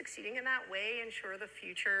 Shouldn't succeeding in that way ensure the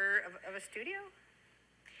future of a studio?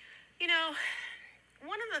 You know,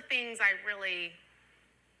 one of the things I really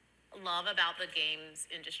love about the games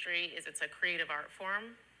industry is it's a creative art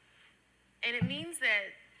form. And it means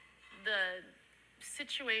that the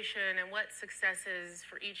situation and what success is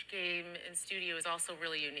for each game and studio is also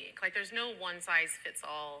really unique. Like there's no one size fits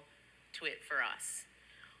all to it for us.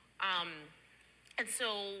 And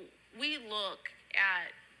so we look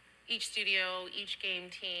at each studio, each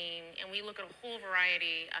game team, and we look at a whole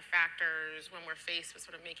variety of factors when we're faced with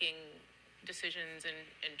sort of making decisions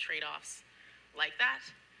and trade-offs like that.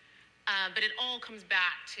 But it all comes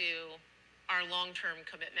back to our long-term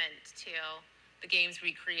commitment to the games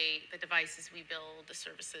we create, the devices we build, the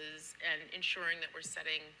services, and ensuring that we're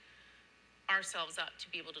setting ourselves up to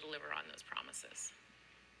be able to deliver on those promises.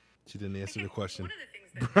 She didn't answer the question. One of the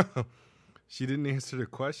things that Bro, she didn't answer the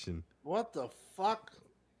question. What the fuck?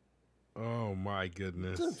 Oh my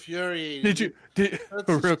goodness. It's infuriating.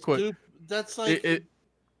 Real quick. That's like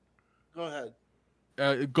go ahead.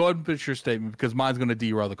 Go ahead and finish your statement because mine's going to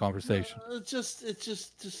derail the conversation. It's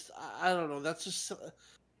just I don't know. That's just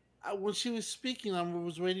when she was speaking, I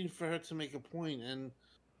was waiting for her to make a point, and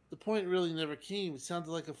the point really never came. It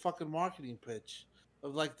sounded like a fucking marketing pitch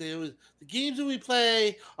of like the games that we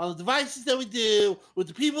play on the devices that we do with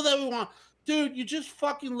the people that we want. Dude, you just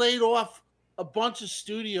fucking laid off a bunch of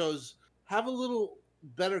studios. Have a little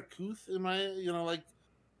better couth in my, you know, like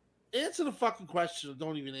answer the fucking question or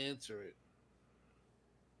don't even answer it.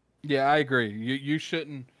 Yeah, I agree. You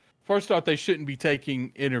shouldn't. First off, they shouldn't be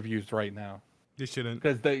taking interviews right now. They shouldn't,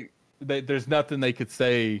 because they there's nothing they could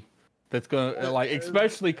say that's gonna like,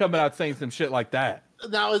 especially coming out saying some shit like that.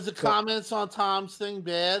 Now, is the comments on Tom's thing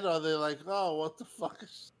bad? Are they like, oh, what the fuck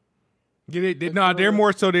is? Yeah, they're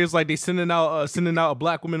more so. There's like they sending out a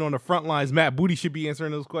black woman on the front lines. Matt Booty should be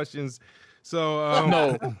answering those questions.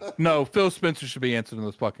 So no, Phil Spencer should be answering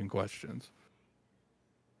those fucking questions.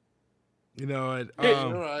 You know,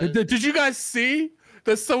 right. Did you guys see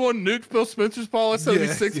that someone nuked Phil Spencer's Fallout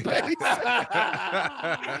 76 page?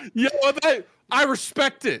 Yo, I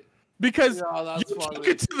respect it because you took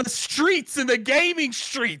it to the streets, in the gaming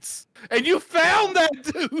streets, and you found that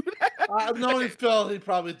dude. Knowing Phil, he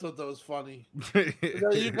probably thought that was funny.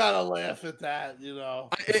 You gotta laugh at that, you know.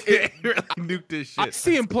 Nuked this shit. I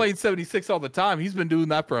see him playing 76 all the time. He's been doing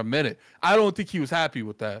that for a minute. I don't think he was happy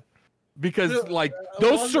with that. because like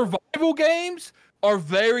those survival games are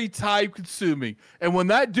very time consuming. And when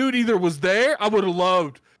that dude either was there, I would have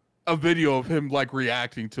loved a video of him like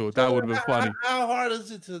reacting to it. That would have been funny. How hard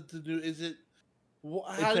is it to do? Is it?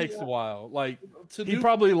 It takes a while. Like he nuke,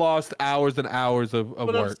 probably lost hours and hours of but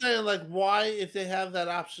work. I'm saying, like, why, if they have that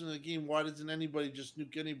option in the game, why doesn't anybody just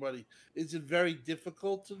nuke anybody? Is it very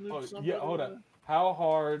difficult to nuke somebody? Yeah, hold on. How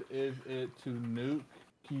hard is it to nuke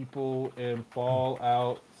people in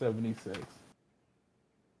Fallout 76?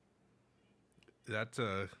 That's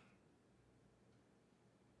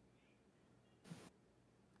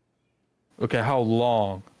Okay, how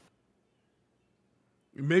long?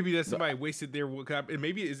 Maybe that somebody wasted their work. And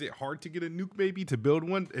maybe is it hard to get a nuke? Maybe to build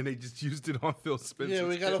one, and they just used it on Phil Spencer. Yeah,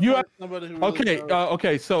 we gotta find somebody who. Really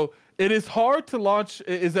okay. So it is hard to launch.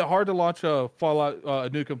 Is it hard to launch a Fallout a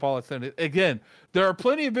nuke in Fallout 70? Again, there are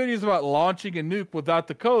plenty of videos about launching a nuke without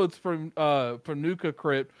the codes from Nuka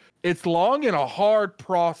Crypt. It's long and a hard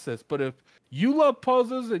process, but if you love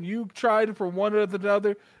puzzles and you tried it from one or the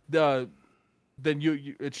other, then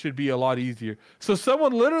it should be a lot easier. So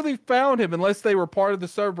someone literally found him, unless they were part of the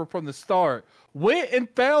server from the start, went and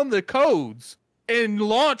found the codes and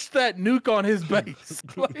launched that nuke on his base.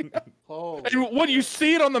 And when you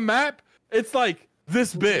see it on the map, it's like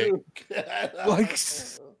this big. Like,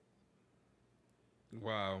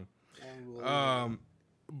 wow.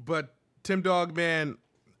 But TimDog, man,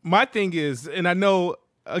 my thing is, and I know,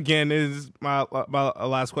 again, is my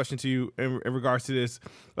last question to you in regards to this.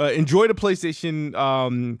 Enjoy the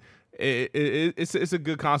PlayStation. It's a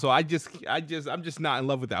good console. I'm just not in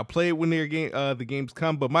love with it. I'll play it when the games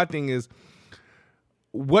come. But my thing is,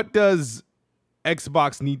 what does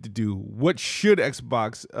Xbox need to do? What should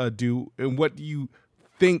Xbox do? And what do you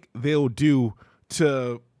think they'll do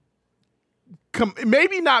to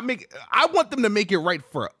maybe not make? I want them to make it right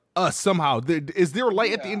for us somehow. Is there a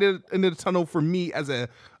light at the end of the tunnel for me as a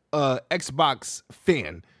Xbox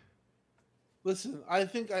fan? Listen, I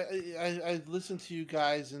think I listen to you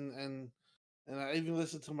guys, and I even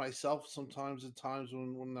listen to myself sometimes at times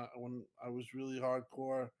when I was really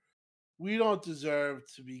hardcore. We don't deserve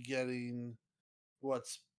to be getting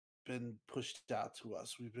what's been pushed out to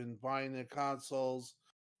us. We've been buying their consoles.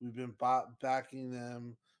 We've been backing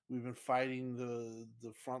them. We've been fighting the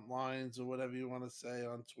front lines, or whatever you want to say,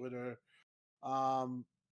 on Twitter. I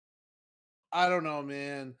don't know,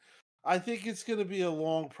 man. I think it's going to be a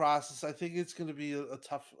long process. I think it's going to be a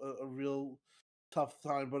real tough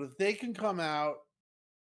time. But if they can come out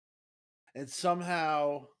and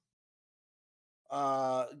somehow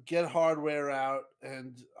get hardware out,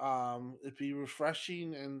 and it be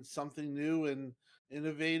refreshing and something new and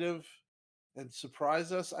innovative and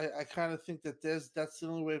surprise us, I kind of think that that's the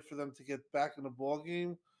only way for them to get back in the ball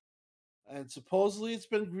game. And supposedly it's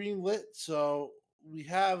been greenlit, so we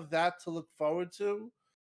have that to look forward to.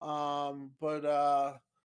 But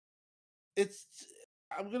it's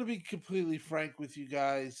I'm gonna be completely frank with you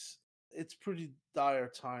guys. It's pretty dire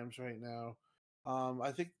times right now.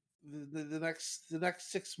 I think the next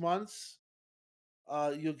 6 months,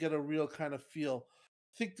 you'll get a real kind of feel.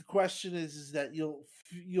 I think the question is that you'll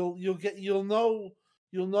know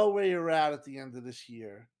where you're at the end of this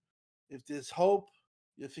year. If there's hope,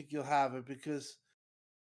 you think you'll have it, because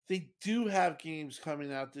they do have games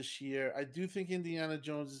coming out this year. I do think Indiana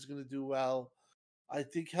Jones is going to do well. I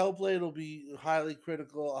think Hellblade will be highly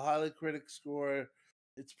critical, a highly critic score.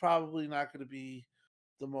 It's probably not going to be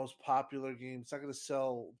the most popular game. It's not going to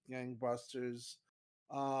sell gangbusters.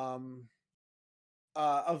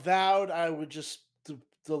 Avowed, I would just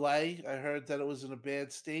delay. I heard that it was in a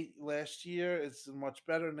bad state last year. It's much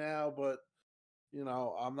better now, but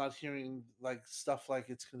I'm not hearing like stuff like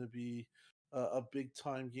it's going to be a big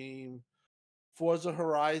time game. Forza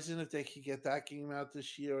Horizon, if they can get that game out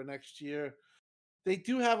this year or next year. They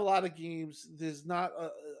do have a lot of games. There's not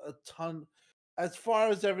a ton. As far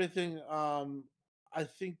as everything, I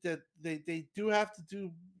think that they do have to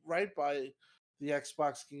do right by the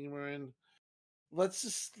Xbox gamer, and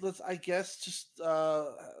let's I guess just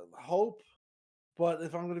hope. But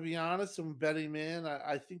if I'm going to be honest, I'm a betting man.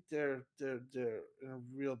 I think they're in a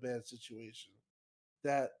real bad situation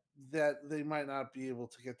that they might not be able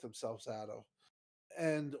to get themselves out of,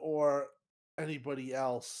 and or anybody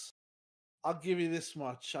else. I'll give you this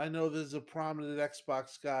much. I know there's a prominent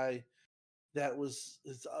Xbox guy that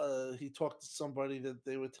he talked to somebody that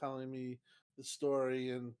they were telling me the story,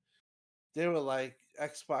 and they were like,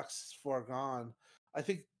 Xbox is foregone. I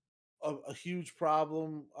think a huge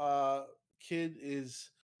problem, kid, is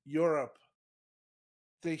Europe.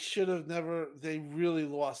 They should have never. They really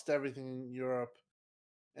lost everything in Europe,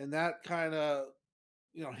 and that kind of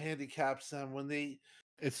handicaps them when they.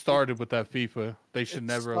 It started with that FIFA. They should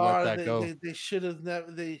never let that go. They should have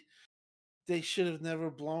never. They should have never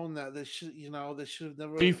blown that. They should, they should have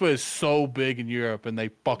never. FIFA is so big in Europe, and they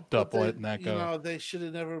fucked up letting that go. They should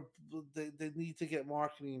have never. They need to get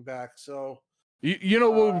marketing back. So you know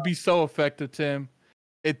what would be so effective, Tim,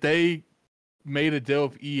 if they made a deal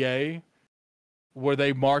with EA where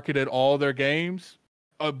they marketed all their games,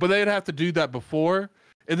 but they'd have to do that before,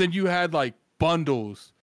 and then you had like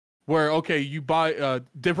bundles where you buy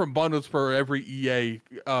different bundles for every EA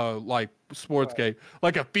like sports game,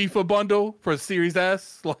 like a FIFA bundle for Series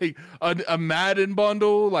S, like a Madden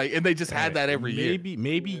bundle, like, and they just had that every year.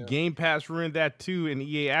 Maybe Game Pass ruined that too, and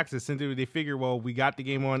EA Access, and they figure, well, we got the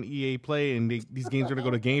game on EA Play, and these games are gonna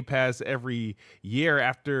go to Game Pass every year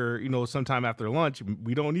after sometime after launch.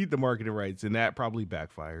 We don't need the marketing rights, and that probably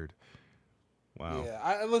backfired. Wow.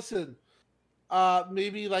 Yeah, listen.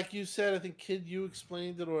 Maybe like you said, I think Kid, you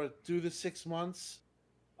explained it, or do the 6 months.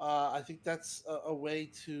 I think that's a way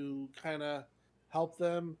to kind of help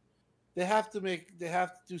them. They have to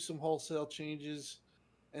do some wholesale changes,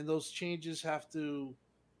 and those changes have to,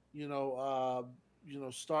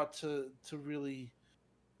 start to really,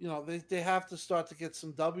 they have to start to get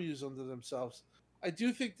some W's under themselves. I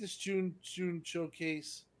do think this June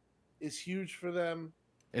showcase is huge for them.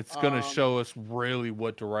 It's going to show us really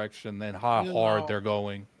what direction and how hard they're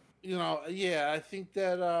going. I think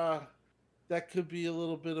that that could be a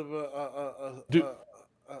little bit of a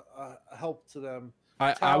help to them.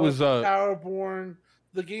 I was Towerborn,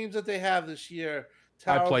 the games that they have this year.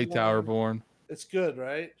 I played Towerborn. It's good,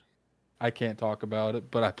 right? I can't talk about it,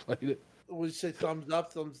 but I played it. Would you say thumbs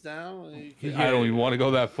up, thumbs down? I don't even want to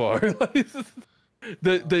go that far.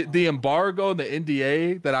 The embargo and the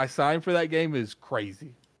NDA that I signed for that game is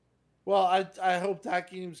crazy. Well, I hope that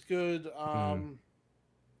game's good.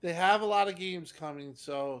 They have a lot of games coming,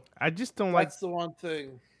 so I just don't like. That's the one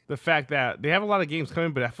thing. The fact that they have a lot of games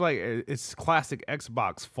coming, but I feel like it's classic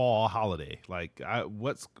Xbox fall holiday. Like,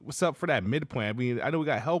 what's up for that midpoint? I mean, I know we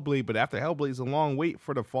got Hellblade, but after Hellblade, it's a long wait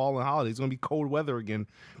for the fall and holidays. It's gonna be cold weather again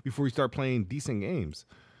before we start playing decent games.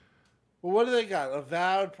 Well, what do they got?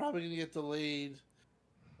 Avowed probably gonna get delayed.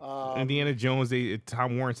 Indiana Jones.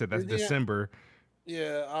 Tom Warren said that's December.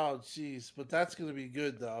 Yeah. Oh, jeez. But that's going to be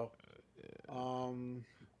good, though.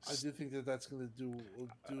 I do think that's going to do.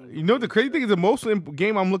 The crazy thing is the most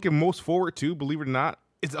game I'm looking most forward to, believe it or not,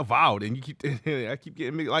 is Avowed, and I keep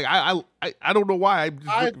getting like I don't know why.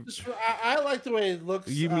 I like the way it looks.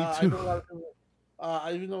 Me too. Even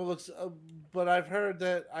though it looks, but I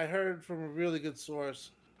heard from a really good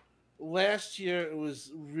source. Last year it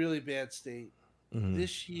was really bad state. Mm-hmm.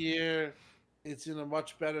 This year, it's in a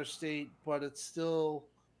much better state, but it's still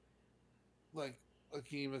like a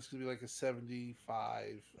game that's gonna be like a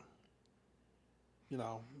 75. It's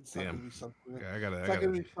not gonna be something. It's not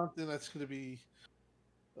gonna be something that's gonna be,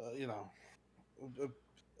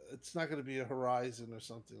 it's not gonna be a Horizon or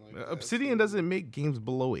something like that. Obsidian doesn't make games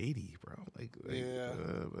below 80, bro.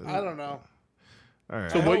 I don't know. All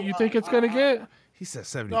right. So what do you think it's gonna get? He said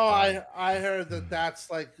 75. No, I heard that's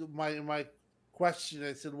like my question.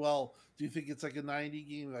 I said, well, do you think it's like a 90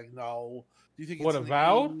 game? Like, no. Do you think it's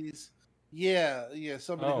Avowed? Yeah.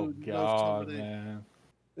 Somebody who knows somebody. Man.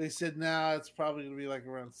 They said now it's probably gonna be like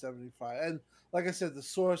around 75. And like I said, the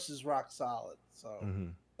source is rock solid. So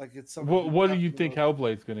like it's something. What do you think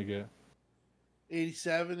Hellblade's gonna get?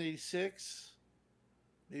 87, 86,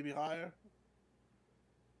 maybe higher.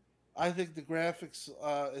 I think the graphics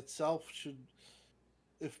itself should,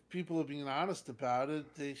 if people are being honest about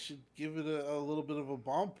it, they should give it a little bit of a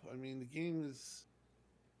bump. I mean, the game is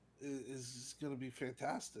going to be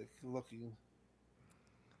fantastic looking.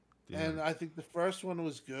 Yeah. And I think the first one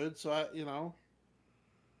was good, so Yeah.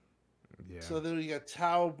 So then you got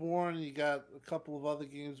Towerborn, and you got a couple of other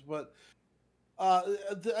games, but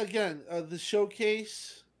the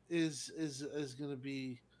showcase is going to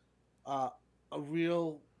be a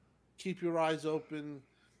real. Keep your eyes open.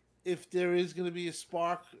 If there is going to be a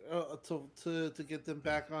spark to get them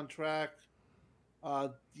back on track,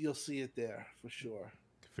 you'll see it there for sure.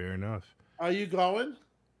 Fair enough. Are you going?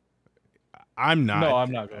 I'm not. No,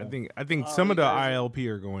 I'm not going. I think some of the ILP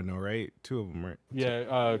are going though, right? 2 of them, right?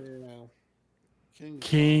 Yeah.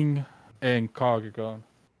 King and Cog are going.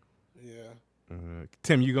 Yeah.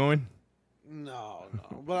 Tim, you going? No.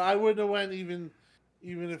 But I wouldn't have went even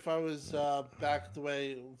if I was back the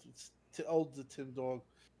way old to TimDog,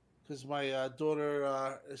 because my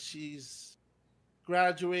daughter, she's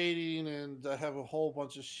graduating, and I have a whole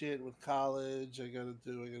bunch of shit with college I gotta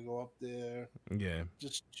go up there. Yeah.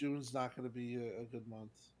 Just June's not gonna be a good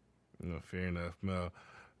month. No, fair enough, Mel.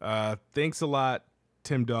 Thanks a lot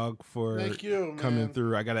TimDog for Thank you, coming man.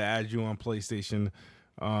 through. I gotta add you on PlayStation.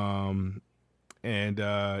 And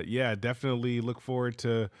yeah, definitely look forward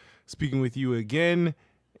to speaking with you again.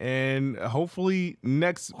 And hopefully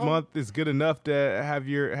next month is good enough to have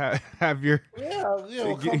your have your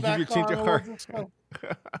we'll come give your back change on of and heart. we'll discuss.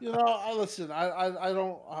 You know, I listen. I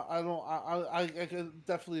can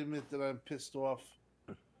definitely admit that I'm pissed off,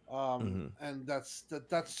 and that's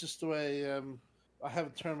just the way. I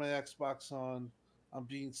haven't turned my Xbox on. I'm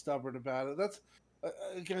being stubborn about it. That's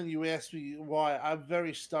again. You asked me why. I'm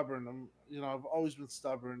very stubborn. I've always been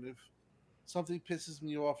stubborn. If something pisses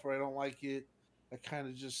me off or I don't like it,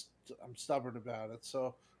 I'm stubborn about it.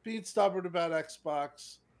 So being stubborn about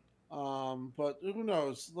Xbox, but who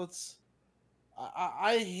knows?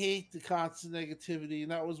 I hate the constant negativity,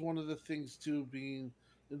 and that was one of the things too. Being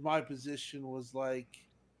in my position was like,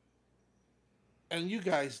 and you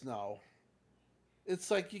guys know,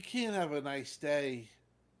 it's like you can't have a nice day.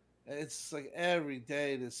 It's like every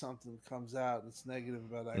day there's something that comes out that's negative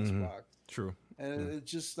about Xbox. True. And it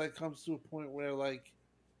just like comes to a point where like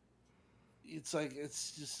it's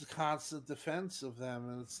just a constant defense of them,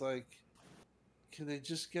 and it's like, can they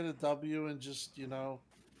just get a W and just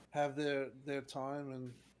have their time?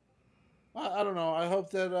 And I don't know. I hope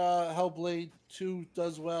that Hellblade 2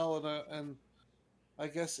 does well, and I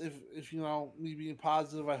guess if me being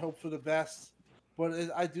positive, I hope for the best.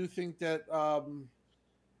 But I do think that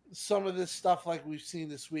some of this stuff, like we've seen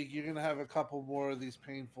this week, you're gonna have a couple more of these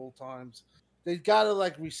painful times. They gotta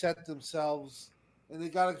like reset themselves, and they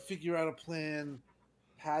gotta figure out a plan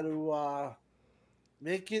how to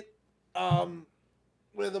make it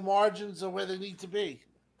where the margins are where they need to be,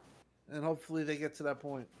 and hopefully they get to that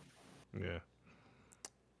point. Yeah.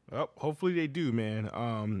 Well, hopefully they do, man.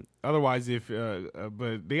 Otherwise,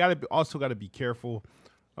 but they also gotta be careful,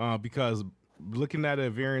 because looking at a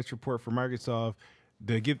variance report for Microsoft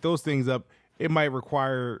to get those things up, it might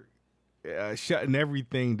require shutting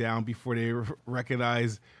everything down before they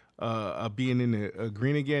recognize being in the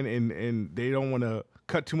green again, and they don't want to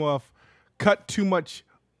cut too much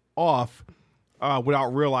off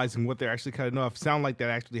without realizing what they're actually cutting off. Sound like that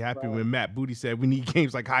actually happened when Matt Booty said we need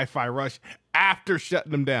games like Hi-Fi Rush after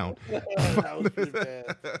shutting them down. That was pretty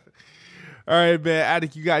bad. All right, man.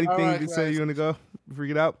 Addict, you got anything right, to say? guys. You want to go before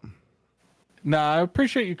you get out? Nah, I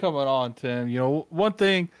appreciate you coming on, Tim. You know, one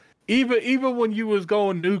thing, even when you was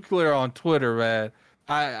going nuclear on Twitter, man,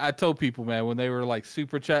 I told people, man, when they were like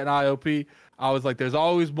super chatting IOP, I was like, there's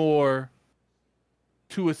always more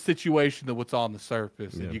to a situation than what's on the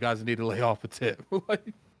surface, and you guys need to lay off a tip.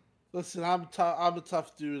 Listen, I'm a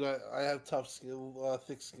tough dude. I have tough skin,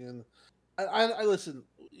 thick skin. I listen.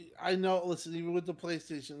 I know. Listen, even with the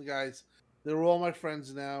PlayStation guys, they're all my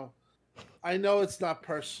friends now. I know it's not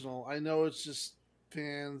personal. I know it's just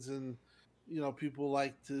fans and people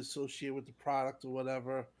like to associate with the product or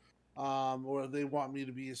whatever, or they want me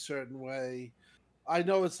to be a certain way. I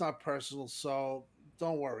know it's not personal, so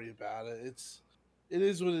don't worry about it. It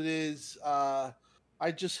is what it is. I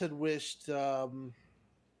just had wished. I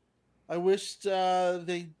wished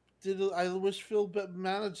they did. I wish Phil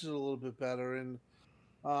managed it a little bit better, and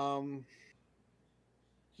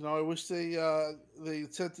I wish they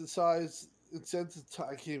incentivized.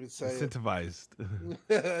 I can't even say Incentivized.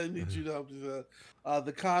 I need you to help me with that.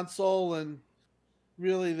 The console and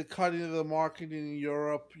really the cutting of the marketing in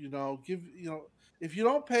Europe. If you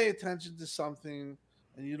don't pay attention to something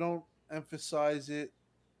and you don't emphasize it,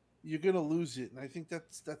 you're gonna lose it. And I think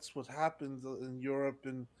that's what happened in Europe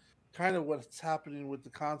and kind of what's happening with the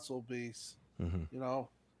console base.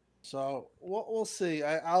 So we'll see.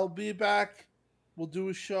 I'll be back. We'll do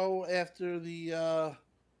a show after the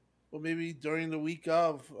maybe during the week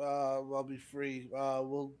of I'll be free.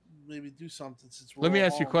 We'll maybe do something since we're Let me all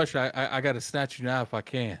ask you a home. question. I got to snatch you now if I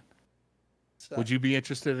can. So, Would you be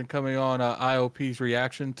interested in coming on IOP's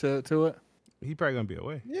reaction to it? He probably gonna be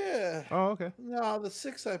away. yeah. Oh, okay. No, the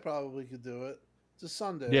 6th I probably could do it. It's a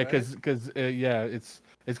Sunday. Yeah, right? because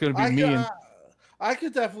it's going to be me and I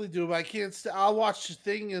could definitely do it. But I can't. I'll watch the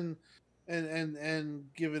thing and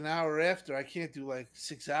give an hour after. I can't do like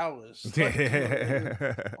 6 hours.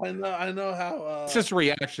 I know how. it's just a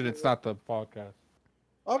reaction. It's not the podcast.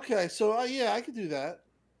 Okay, so yeah, I could do that.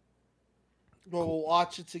 But we'll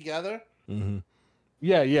watch it together. Mm-hmm.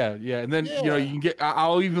 Yeah, and then you can get.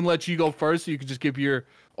 I'll even let you go first, so you can just give your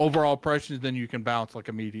overall impressions. Then you can bounce like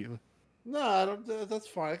immediately. No, I don't. That's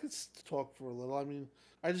fine. I could talk for a little. I mean,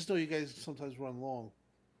 I just know you guys sometimes run long.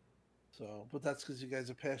 So, but that's because you guys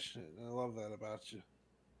are passionate, and I love that about you.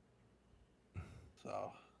 So,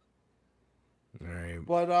 All right.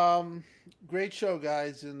 but great show,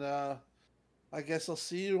 guys, and I guess I'll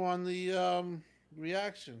see you on the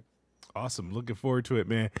reaction. Awesome. Looking forward to it,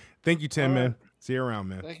 man. Thank you, Tim, All right. man. See you around,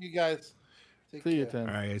 man. Thank you, guys. Take See you, care. Tim.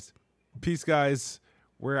 All right, guys. Peace, guys.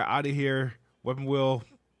 We're out of here. Weapon Wheel,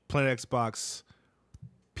 Planet Xbox.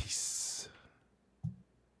 Peace.